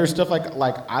 There's stuff like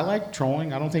I like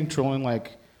trolling. I don't think trolling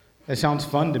it sounds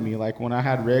fun to me. Like when I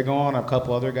had Rig on, a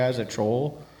couple other guys that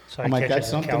troll. So I'm like, that's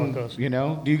something.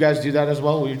 Do you guys do that as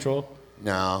well? Will you troll?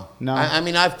 No. No. I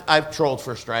mean, I've trolled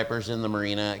for stripers in the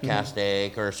marina at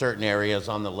Castaic or certain areas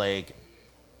on the lake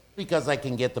because I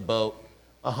can get the boat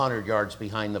 100 yards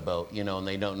behind the boat, and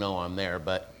they don't know I'm there.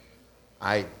 But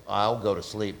I'll go to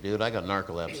sleep, dude. I got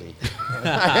narcolepsy.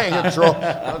 I ain't gonna troll.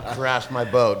 I'll crash my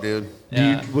boat, dude.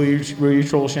 Yeah. Will you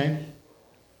troll, Shane?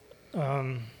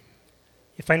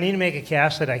 If I need to make a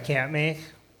cast that I can't make,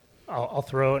 I'll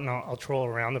throw it and I'll troll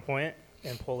around the point.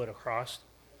 and pull it across.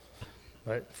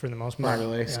 But for the most Not part,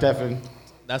 really. yeah. Stefan.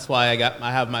 That's why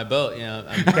I have my boat. You know,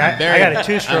 I'm I got a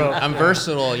two-stroke. I'm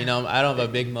versatile. You know, I don't have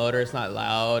a big motor. It's not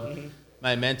loud. Mm-hmm.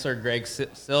 My mentor, Greg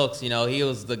Silks, you know, he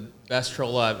was the best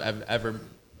troller I've ever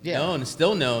known,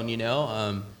 still known. You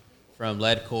know, from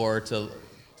lead core to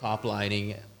top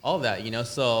lining, all that. You know,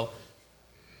 so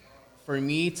for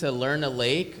me to learn a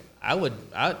lake,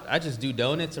 I just do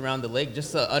donuts around the lake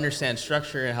just to understand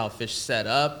structure and how fish set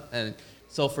up. And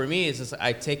so for me, it's just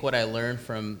I take what I learned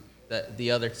from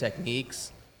the other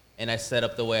techniques, and I set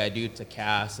up the way I do to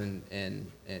cast and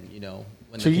you know,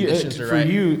 when the conditions are right.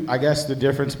 For you, I guess the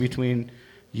difference between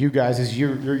you guys is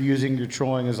you're using your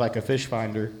trolling as like a fish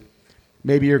finder.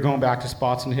 Maybe you're going back to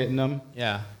spots and hitting them.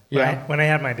 Yeah. When I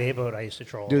had my bait boat, I used to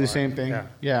troll. Do the same thing. Yeah.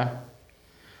 Yeah.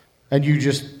 And you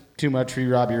just too much for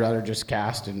you, Rob. You'd rather just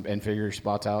cast and figure your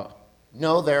spots out.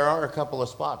 No, there are a couple of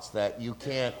spots that you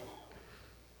can't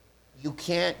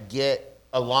get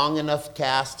a long enough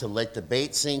cast to let the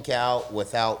bait sink out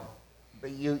without,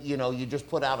 you know, you just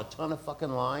put out a ton of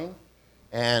fucking line,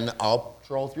 and I'll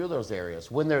troll through those areas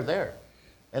when they're there,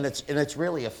 and it's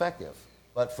really effective.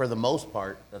 But for the most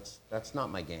part, that's not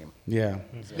my game. Yeah.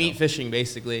 It's meat fishing,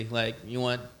 basically. Like, you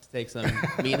want to take some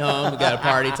meat home, we got a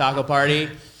party, taco party.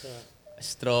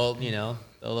 Just throw the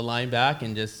line back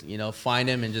and just, you know, find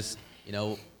him and just, you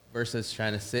know, versus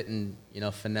trying to sit and, you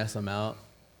know, finesse them out.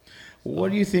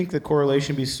 What do you think the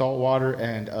correlation between saltwater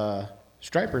and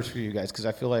stripers for you guys? Because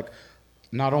I feel like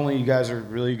not only you guys are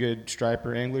really good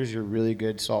striper anglers, you're really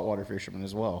good saltwater fishermen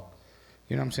as well.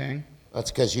 You know what I'm saying? That's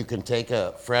because you can take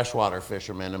a freshwater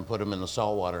fisherman and put him in the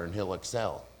saltwater and he'll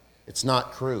excel. It's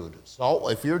not crude.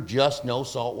 If you're just no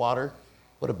saltwater,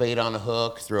 put a bait on a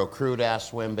hook, throw a crude ass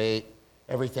swim bait,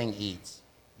 everything eats.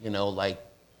 You know, like,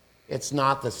 it's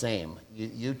not the same.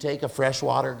 You take a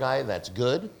freshwater guy that's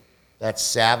good, that's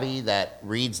savvy, that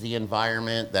reads the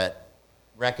environment, that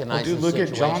recognizes look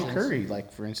situations. at John Curry,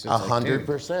 like, for instance.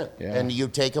 100%. Yeah. And you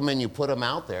take them and you put them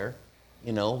out there,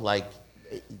 you know, like,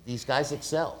 these guys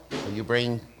excel. When you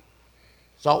bring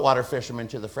saltwater fishermen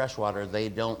to the freshwater, they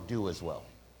don't do as well.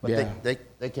 But Yeah.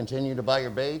 they continue to buy your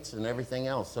baits and everything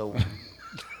else. So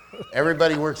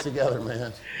everybody works together,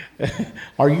 man.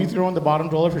 Are you throwing the bottom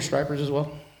dollar for stripers as well?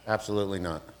 Absolutely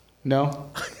not. No?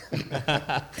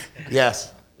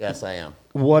 Yes, I am.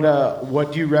 What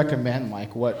do you recommend?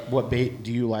 Like, what bait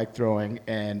do you like throwing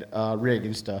and rig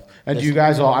and stuff? And do you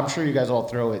guys all? I'm sure you guys all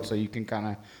throw it, so you can kind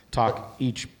of talk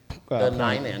each. The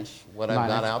 9-inch, what I've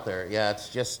got 9-inch. out there. Yeah,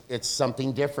 it's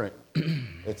something different.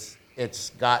 It's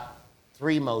got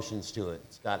 3 motions to it.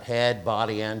 It's got head,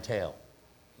 body, and tail.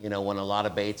 You know, when a lot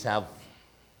of baits have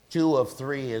 2 of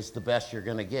 3 is the best you're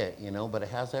gonna get. You know, but it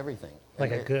has everything.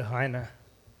 Like And a good hyena.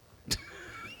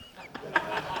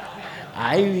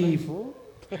 Ivy fool.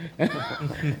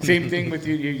 Same thing with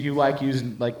you. You like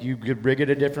using, like, you could rig it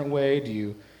a different way. Do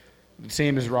you?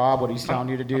 Same as Rob, what he's telling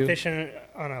you to do. I'm fishing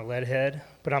on a lead head,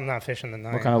 but I'm not fishing the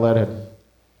 9. What kind of lead head?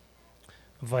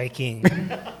 Viking.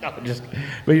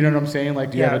 But you know what I'm saying? Like,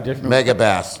 do you have a different? Mega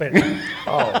bass. But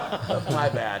Oh, my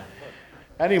bad.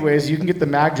 Anyways, you can get the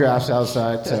mag drafts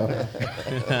outside. So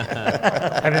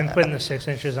I've been putting the 6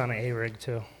 inches on an A-rig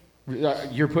too.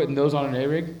 you're putting those on an A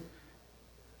rig.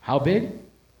 How big?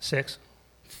 6.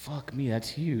 Fuck me, that's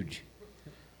huge.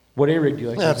 What A rig do you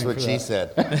like? That's using what for she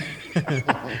that?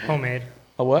 said. Homemade.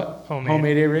 A what?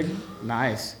 Homemade. A rig.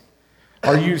 Nice.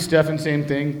 Are you, Stefan, same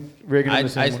thing? Rigging in the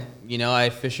same way? You know, I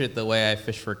fish it the way I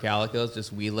fish for calicos,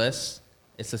 just weedless.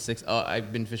 It's a 6. Oh,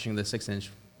 I've been fishing the 6-inch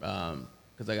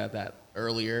because I got that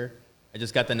earlier. I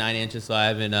just got the 9 inches, so I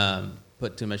haven't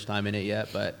put too much time in it yet.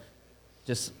 But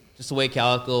just the way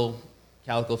calico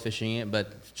fishing it.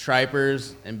 But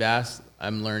stripers and bass,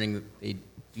 I'm learning that they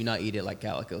do not eat it like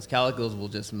calicos. Calicos will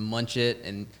just munch it,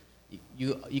 and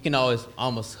you can always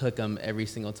almost hook them every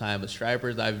single time. But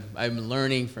stripers, I'm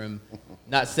learning from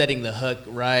not setting the hook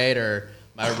right, or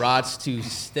my rod's too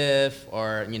stiff,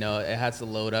 or, you know, it has to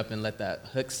load up and let that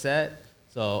hook set.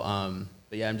 So,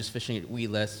 but yeah, I'm just fishing it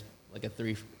weedless, like a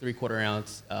 3/4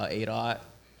 ounce 8/0,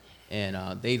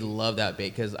 and they love that bait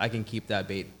because I can keep that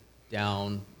bait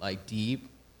down like deep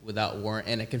without warrant,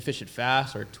 and I can fish it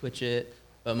fast or twitch it,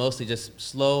 but mostly just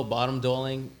slow bottom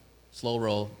doling, slow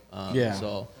roll. Yeah.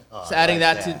 So just adding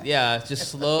that to, yeah, just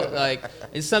slow, like,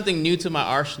 it's something new to my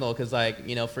arsenal because, like,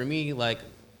 you know, for me, like,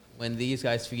 when these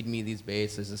guys feed me these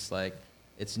baits, it's just like,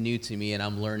 it's new to me, and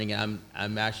I'm learning, and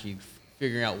I'm actually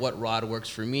figuring out what rod works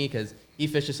for me because he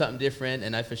fishes something different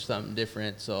and I fish something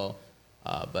different. So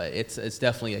But it's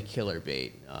definitely a killer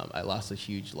bait. I lost a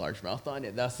huge largemouth on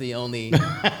it. That's the only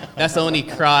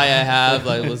cry I have.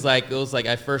 It was like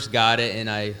I first got it and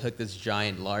I hooked this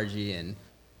giant largie and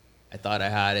I thought I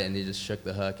had it and it just shook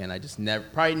the hook and I just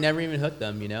probably never even hooked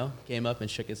them. Came up and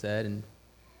shook his head and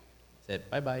said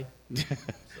bye bye.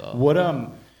 So. What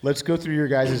let's go through your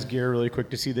guys' gear really quick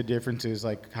to see the differences,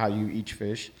 like how you each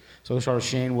fish. So let's start with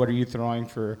Shane. What are you throwing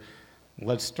for?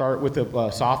 Let's start with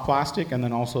the soft plastic and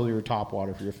then also your top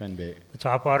water for your fin bait. The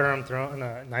top water, I'm throwing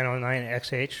a 909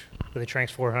 XH with a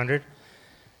Tranx 400.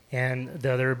 And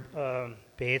the other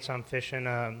baits, I'm fishing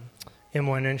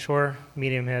M1 inshore,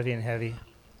 medium heavy and heavy.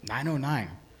 909.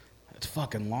 That's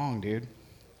fucking long, dude.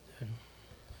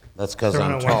 That's because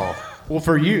I'm tall. Well,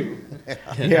 for you.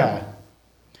 Yeah.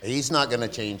 He's not going to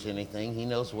change anything. He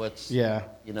knows what's,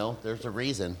 there's a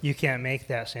reason. You can't make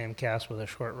that same cast with a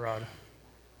short rod.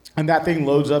 And that thing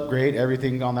loads up great.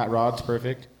 Everything on that rod's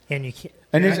perfect. And you can't.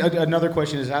 And another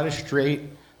question, is that a straight,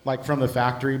 like from the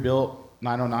factory built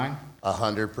 909?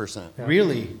 100%. Yeah.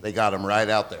 Really? They got them right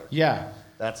out there. Yeah.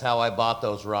 That's how I bought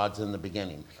those rods in the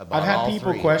beginning. I've had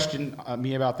people question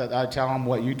me about that. I tell them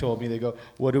what you told me. They go,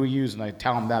 what do we use? And I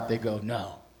tell them that. They go,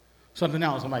 no. Something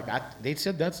else. I'm like, they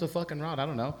said that's the fucking rod. I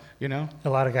don't know. A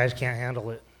lot of guys can't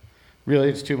handle it. Really?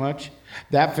 It's too much?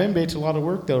 That fin bait's a lot of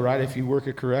work, though, right? If you work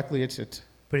it correctly, it's.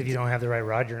 But if you don't have the right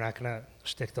rod, you're not going to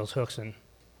stick those hooks in.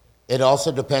 It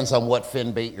also depends on what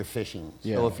fin bait you're fishing.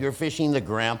 Yeah. So if you're fishing the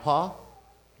grandpa,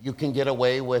 you can get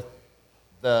away with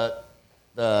the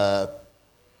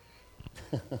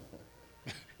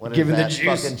what Give is it the that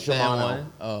juice. fucking Shimano?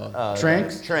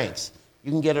 Tranx? Tranx.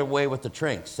 You can get away with the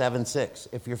Tranx 7.6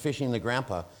 if you're fishing the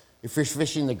grandpa. If you're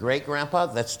fishing the great grandpa,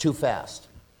 that's too fast.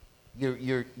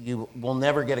 You will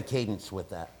never get a cadence with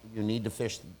that. You need to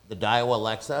fish the Daiwa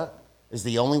Alexa. Is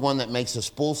the only one that makes a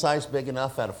spool size big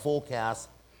enough at a full cast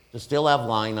to still have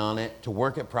line on it, to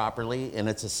work it properly, and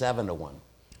it's a 7-to-1.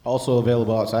 Also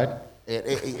available outside?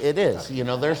 It is.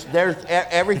 There's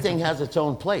everything has its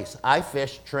own place. I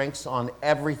fish Tranx on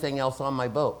everything else on my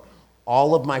boat.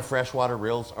 All of my freshwater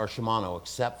reels are Shimano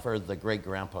except for the Great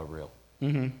Grandpa reel.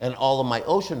 Mm-hmm. And all of my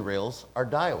ocean reels are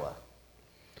Daiwa.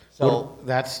 So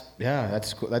that's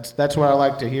cool. That's what I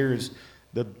like to hear is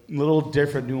the little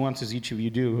different nuances each of you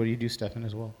do. What do you do, Stefan,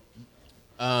 as well?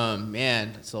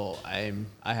 Man, so I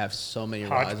have so many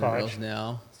rods and reels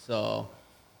now. So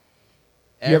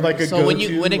you have like a so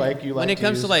go-to, when it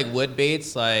comes to like wood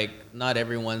baits, like not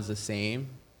everyone's the same.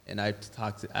 And I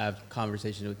have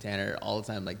conversations with Tanner all the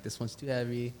time. Like, this one's too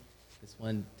heavy. This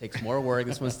one takes more work.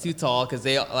 This one's too tall. Because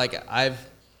I've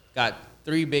got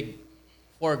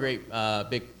 4 great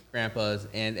big grandpas,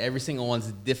 and every single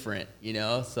one's different,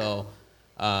 So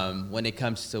when it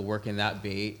comes to working that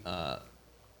bait,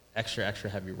 extra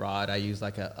heavy rod, I use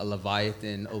like a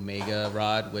Leviathan Omega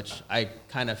rod, which I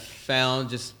kind of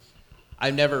found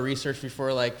I've never researched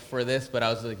before like for this, but I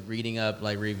was like reading up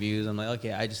like reviews. I'm like,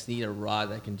 okay, I just need a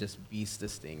rod that can just beast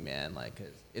this thing, man. Like,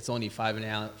 'cause it's only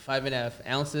 5.5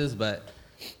 ounces, but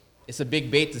it's a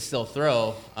big bait to still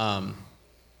throw.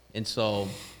 And so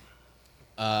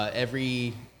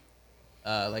every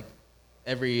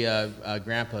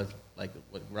grandpa, like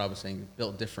what Rob was saying,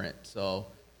 built different. So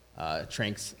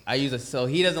Tranx, I use it. So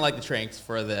he doesn't like the Tranx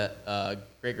for the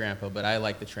great grandpa, but I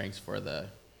like the Tranx for the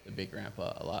big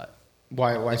grandpa a lot.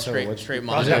 Why so? Straight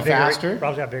Rob's mono. faster?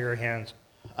 Rob's got bigger hands.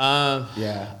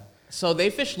 Yeah. So they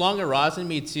fish longer rods than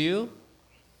me too,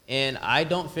 and I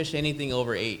don't fish anything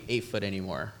over 8 foot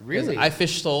anymore. Really? I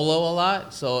fish solo a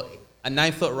lot, so a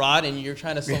 9-foot rod, and you're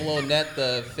trying to solo net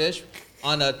the fish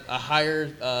on a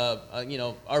higher,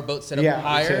 our boat set up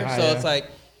higher. So it's like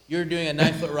you're doing a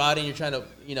 9-foot rod, and you're trying to,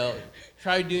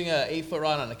 try doing a 8-foot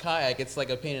rod on a kayak. It's like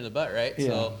a pain in the butt, right?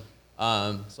 Yeah.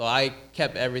 So I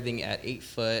kept everything at 8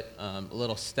 foot, a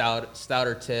little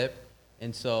stouter tip,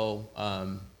 and so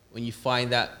when you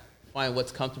find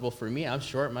what's comfortable for me, I'm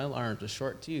short. My arms are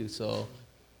short too, so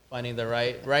finding the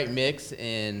right mix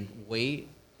and weight.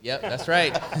 Yep, that's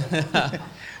right.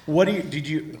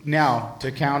 Now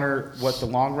to counter what the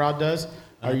long rod does?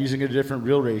 Are you using a different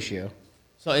reel ratio?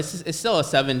 So it's still a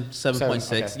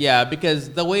 7.6. Okay. Yeah, because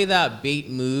the way that bait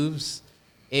moves,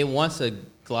 it wants to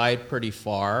glide pretty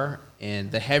far,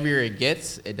 and the heavier it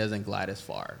gets, it doesn't glide as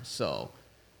far. So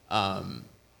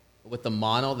with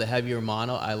the heavier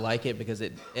mono, I like it because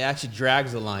it actually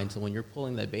drags the line. So when you're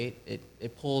pulling that bait,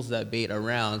 it pulls that bait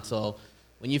around. So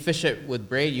when you fish it with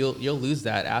braid, you'll lose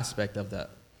that aspect of that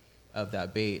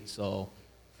bait. So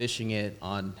fishing it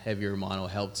on heavier mono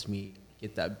helps me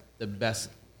get the best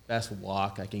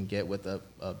walk I can get with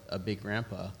a big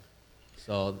grandpa.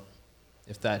 So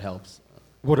if that helps.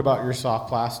 What about your soft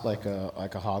plast, like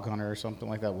a hog hunter or something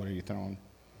like that? What are you throwing?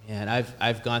 And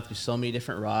I've gone through so many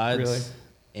different rods. Really?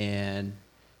 And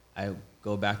I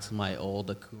go back to my old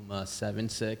Akuma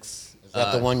 7.6. Is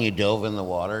that the one you dove in the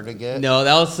water to get? No,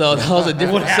 that was a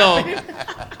different.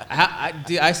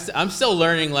 I'm still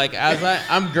learning. Like as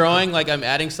I'm growing, like I'm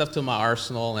adding stuff to my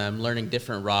arsenal, and I'm learning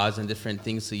different rods and different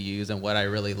things to use and what I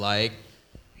really like.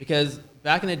 Because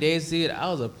back in the days, dude, I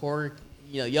was a poor,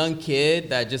 young kid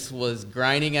that just was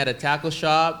grinding at a tackle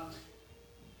shop,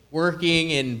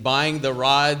 working and buying the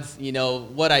rods,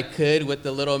 what I could with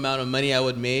the little amount of money I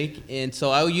would make, and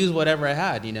so I would use whatever I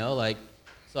had,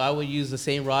 So I would use the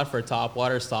same rod for top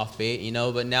water, soft bait,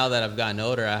 But now that I've gotten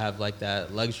older, I have like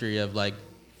that luxury of like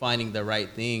finding the right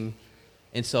thing.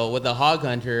 And so with the Hog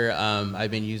Hunter,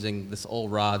 I've been using this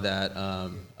old rod that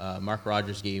Mark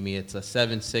Rogers gave me. It's a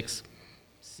 7.6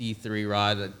 C3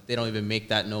 rod. They don't even make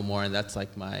that no more, and that's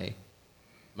like my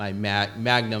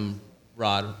Magnum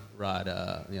rod,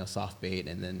 soft bait.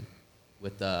 And then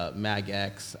with the Mag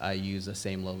X, I use the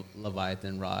same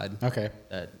Leviathan rod. Okay.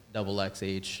 That double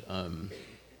XH.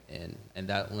 And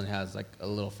that one has like a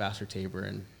little faster taper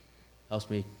and helps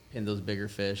me pin those bigger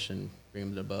fish and bring them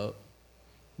to the boat.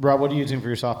 Rob, what are you using for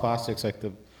your soft plastics?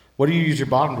 What do you use your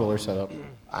bottom driller setup?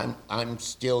 I'm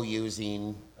still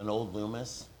using an old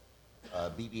Loomis,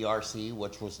 BBRC,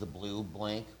 which was the blue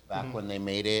blank back when they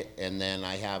made it, and then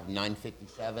I have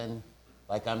 957.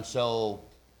 Like I'm so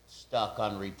stuck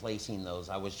on replacing those.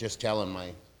 I was just telling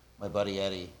my buddy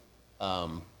Eddie,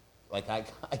 I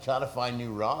gotta find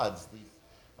new rods.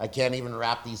 I can't even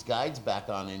wrap these guides back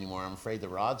on anymore. I'm afraid the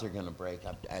rods are going to break.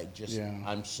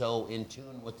 I'm so in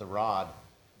tune with the rod.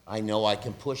 I know I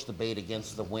can push the bait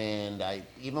against the wind.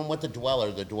 Even with the dweller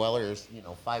is,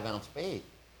 5-ounce bait.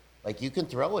 Like you can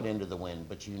throw it into the wind,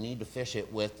 but you need to fish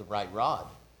it with the right rod.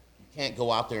 You can't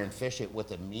go out there and fish it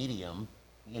with a medium,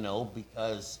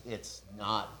 because it's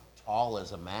not tall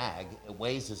as a mag. It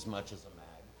weighs as much as a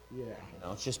mag.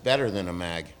 Yeah. It's just better than a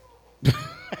mag.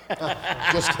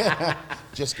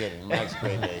 Just kidding. Mag's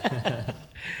great day.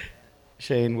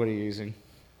 Shane, what are you using?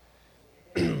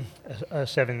 A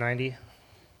 790.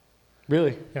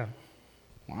 Really? Yeah.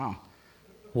 Wow.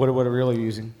 What are really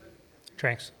using?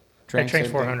 Tranks. Tranks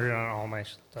 400 on all my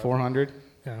stuff. 400?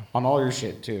 Yeah. On all your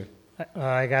shit too.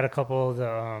 I got a couple of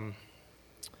the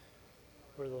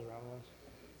what are those round ones?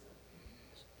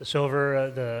 The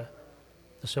silver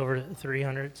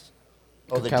 300s.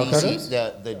 Oh, the Calcuttas?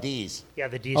 DC, the Ds. Yeah,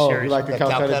 the D Oh, series. you like the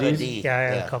Calcutta Ds? D. Yeah, I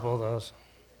had a couple of those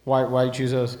Why you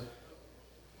choose those?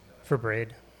 for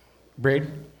braid. Braid?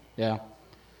 Yeah.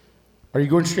 Are you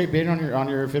going straight bait on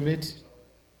your fin baits?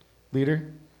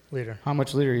 Leader? How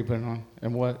much leader are you putting on?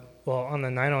 And what? Well, on the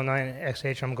 909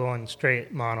 XH, I'm going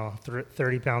straight mono,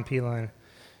 30-pound P-line.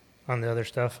 On the other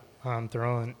stuff, I'm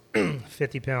throwing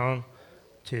 50-pound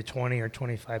to 20 or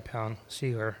 25-pound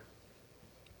Sealer.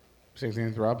 Same thing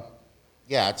with Rob?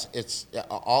 Yeah, it's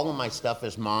all of my stuff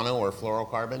is mono or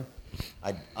fluorocarbon.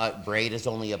 Braid is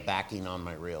only a backing on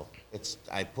my reel.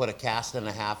 I put a cast and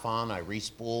a half on. I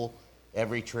re-spool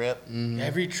every trip. Mm-hmm.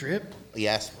 Every trip?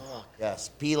 Yes. Yes.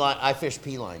 P-line. I fish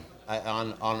P-line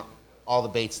on all the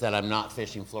baits that I'm not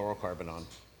fishing fluorocarbon on.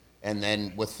 And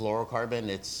then with fluorocarbon,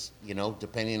 it's,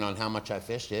 depending on how much I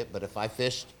fished it. But if I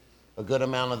fished a good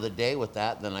amount of the day with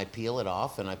that, then I peel it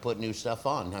off and I put new stuff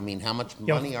on. I mean, how much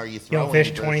money are you throwing? You don't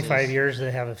fish 25 years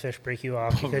to have a fish break you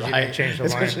off because you didn't change the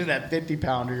line. Especially that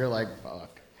 50-pounder, you're like,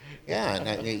 fuck. Yeah,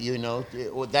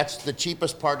 that's the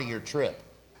cheapest part of your trip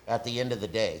at the end of the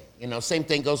day. Same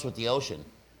thing goes with the ocean.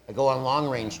 I go on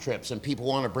long-range trips and people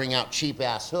want to bring out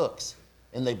cheap-ass hooks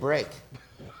and they break.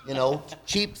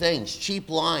 Cheap things, cheap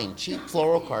line, cheap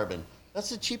fluorocarbon. That's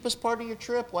the cheapest part of your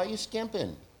trip. Why are you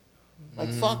skimping? Like,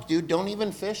 fuck, dude, don't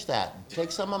even fish that.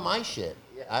 Take some of my shit.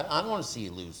 I don't want to see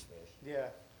you lose fish. Yeah.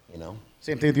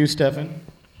 Same thing with you, Stefan.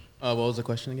 What was the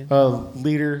question again?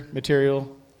 Leader,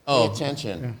 material. Pay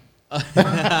attention.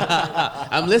 Yeah.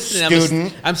 I'm listening.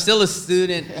 Student. I'm still a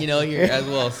student, here as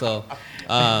well. So,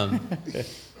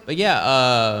 but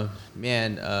yeah,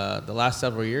 the last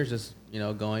several years, just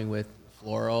going with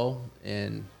fluoro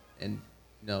and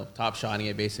top shotting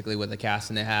it basically with a cast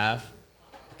and a half.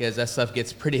 Because that stuff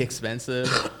gets pretty expensive.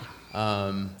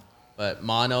 But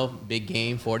mono, big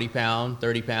game, 40-pound,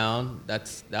 30-pound.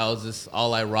 That was just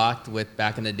all I rocked with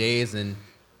back in the days. And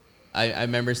I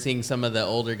remember seeing some of the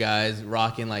older guys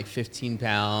rocking like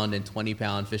 15-pound and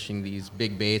 20-pound fishing these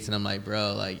big baits, and I'm like,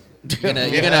 bro, like you're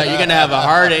gonna have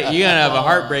a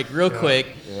heartbreak real quick.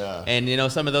 Yeah.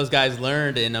 And some of those guys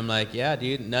learned, and I'm like, yeah,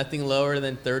 dude, nothing lower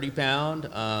than 30-pound.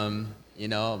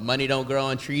 Money don't grow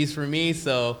on trees for me,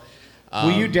 so.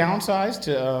 Will you downsize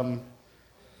to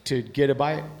to get a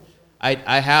bite?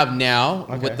 I have now.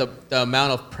 Okay. With the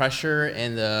amount of pressure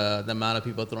and the amount of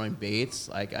people throwing baits.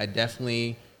 Like, I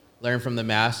definitely learned from the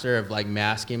master of like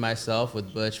masking myself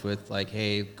with Butch with like,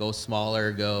 hey, go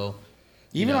smaller, go.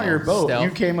 Even on your boat, stealth.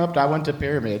 you came up. I went to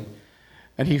Pyramid,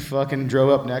 and he fucking drove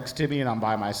up next to me, and I'm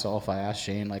by myself. I asked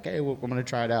Shane, like, hey, I'm gonna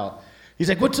try it out. He's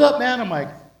like, what's up, man? I'm like,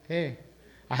 hey.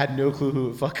 I had no clue who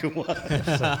it fucking was.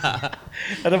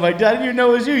 And I'm like, I didn't even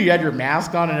know it was you. You had your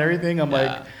mask on and everything. I'm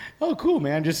like, oh, cool,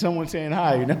 man. Just someone saying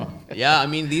hi, you know? Yeah, I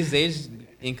mean, these days,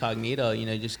 incognito, you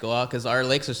know, just go out because our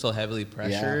lakes are so heavily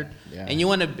pressured. Yeah. And you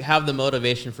want to have the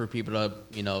motivation for people to,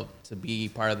 you know, to be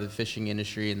part of the fishing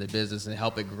industry and the business and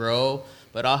help it grow.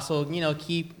 But also, you know,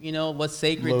 keep, you know, what's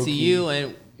sacred Low to key. you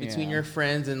and between Yeah. your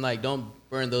friends, and like, don't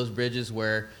burn those bridges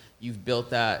where you've built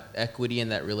that equity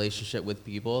and that relationship with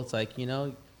people. It's like, you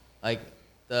know, like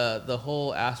the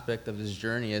whole aspect of this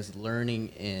journey is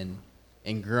learning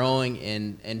and growing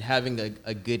and having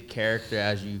a good character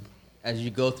as you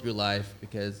go through life,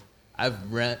 because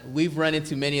we've run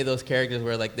into many of those characters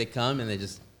where like they come and they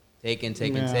just take and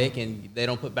they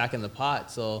don't put back in the pot.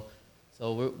 So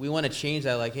we want to change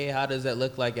that. Like, hey, how does that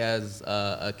look like as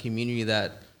a community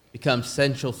that becomes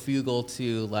centrifugal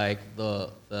to like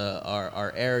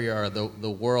our area or the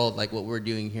world, like what we're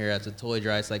doing here as a toy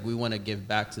drive. It's like we want to give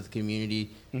back to the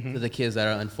community, to the kids that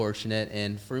are unfortunate.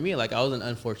 And for me, like, I was an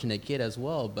unfortunate kid as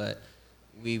well, but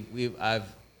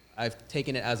I've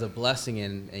taken it as a blessing,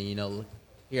 and you know,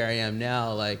 here I am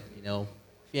now, like, you know,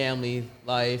 family,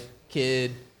 life,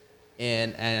 kid,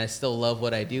 and I still love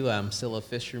what I do. I'm still a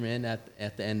fisherman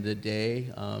at the end of the day.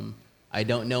 I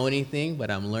don't know anything,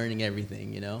 but I'm learning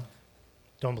everything, you know?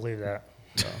 Don't believe that.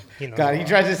 So, God, he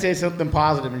tries to say something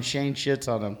positive, and Shane shits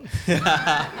on him.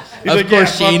 Of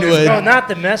course Shane would. No, not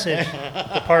the message.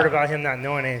 The part about him not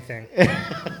knowing anything.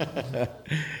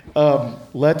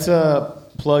 Let's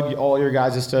plug all your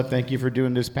guys' stuff. Thank you for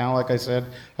doing this panel. Like I said,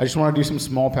 I just want to do some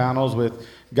small panels with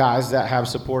guys that have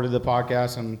supported the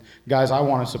podcast and guys I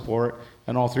want to support.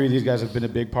 And all three of these guys have been a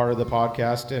big part of the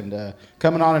podcast and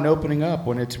coming on and opening up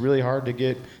when it's really hard to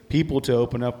get people to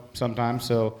open up sometimes.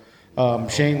 So,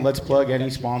 Shane, let's plug any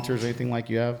sponsors, anything like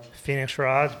you have. Phoenix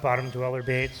Rods, Bottom Dweller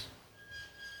Baits.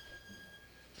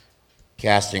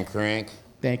 Cast and Crank.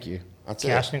 Thank you. That's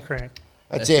Cast it. and Crank.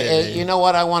 That's it. Hey, you know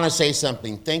what? I want to say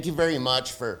something. Thank you very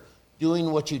much for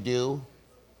doing what you do,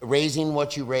 raising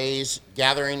what you raise,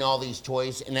 gathering all these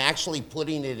toys, and actually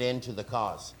putting it into the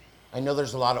cause. I know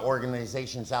there's a lot of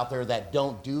organizations out there that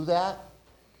don't do that,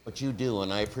 but you do,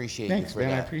 and I appreciate Thanks, you for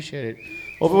man. that. I appreciate it.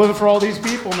 Well, if it wasn't for all these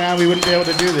people, man, we wouldn't be able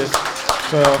to do this.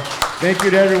 So thank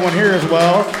you to everyone here as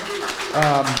well.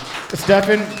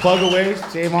 Stefan, plug away,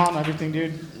 save on, everything,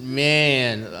 dude.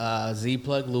 Man,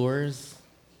 Z-Plug Lures,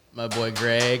 my boy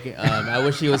Greg. I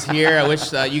wish he was here. I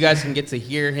wish you guys can get to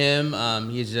hear him.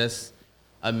 He's just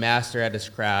a master at his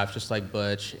craft, just like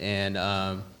Butch. And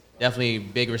definitely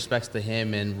big respects to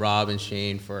him and Rob and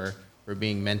Shane for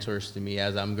being mentors to me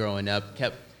as I'm growing up.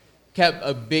 Kept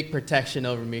a big protection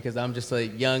over me because I'm just a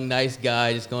young, nice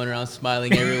guy just going around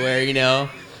smiling everywhere, you know.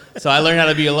 So I learned how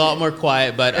to be a lot more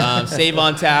quiet. But Save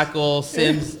on Tackle,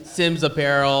 Sims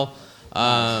Apparel,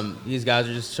 these guys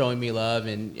are just showing me love,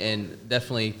 and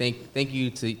definitely thank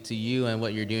you to you and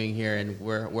what you're doing here, and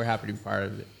we're happy to be part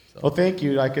of it. So. Well, thank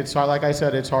you. Like I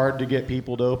said, it's hard to get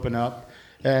people to open up.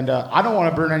 And I don't want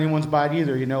to burn anyone's bite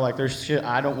either. You know, like there's shit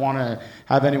I don't want to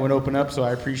have anyone open up. So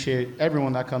I appreciate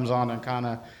everyone that comes on and kind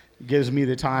of gives me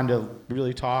the time to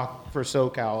really talk for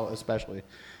SoCal especially.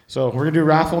 So we're going to do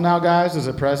raffle now, guys, as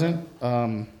a present.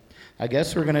 I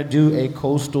guess we're going to do a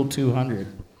Coastal 200.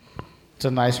 It's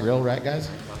a nice reel, right, guys?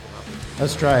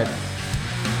 Let's try it.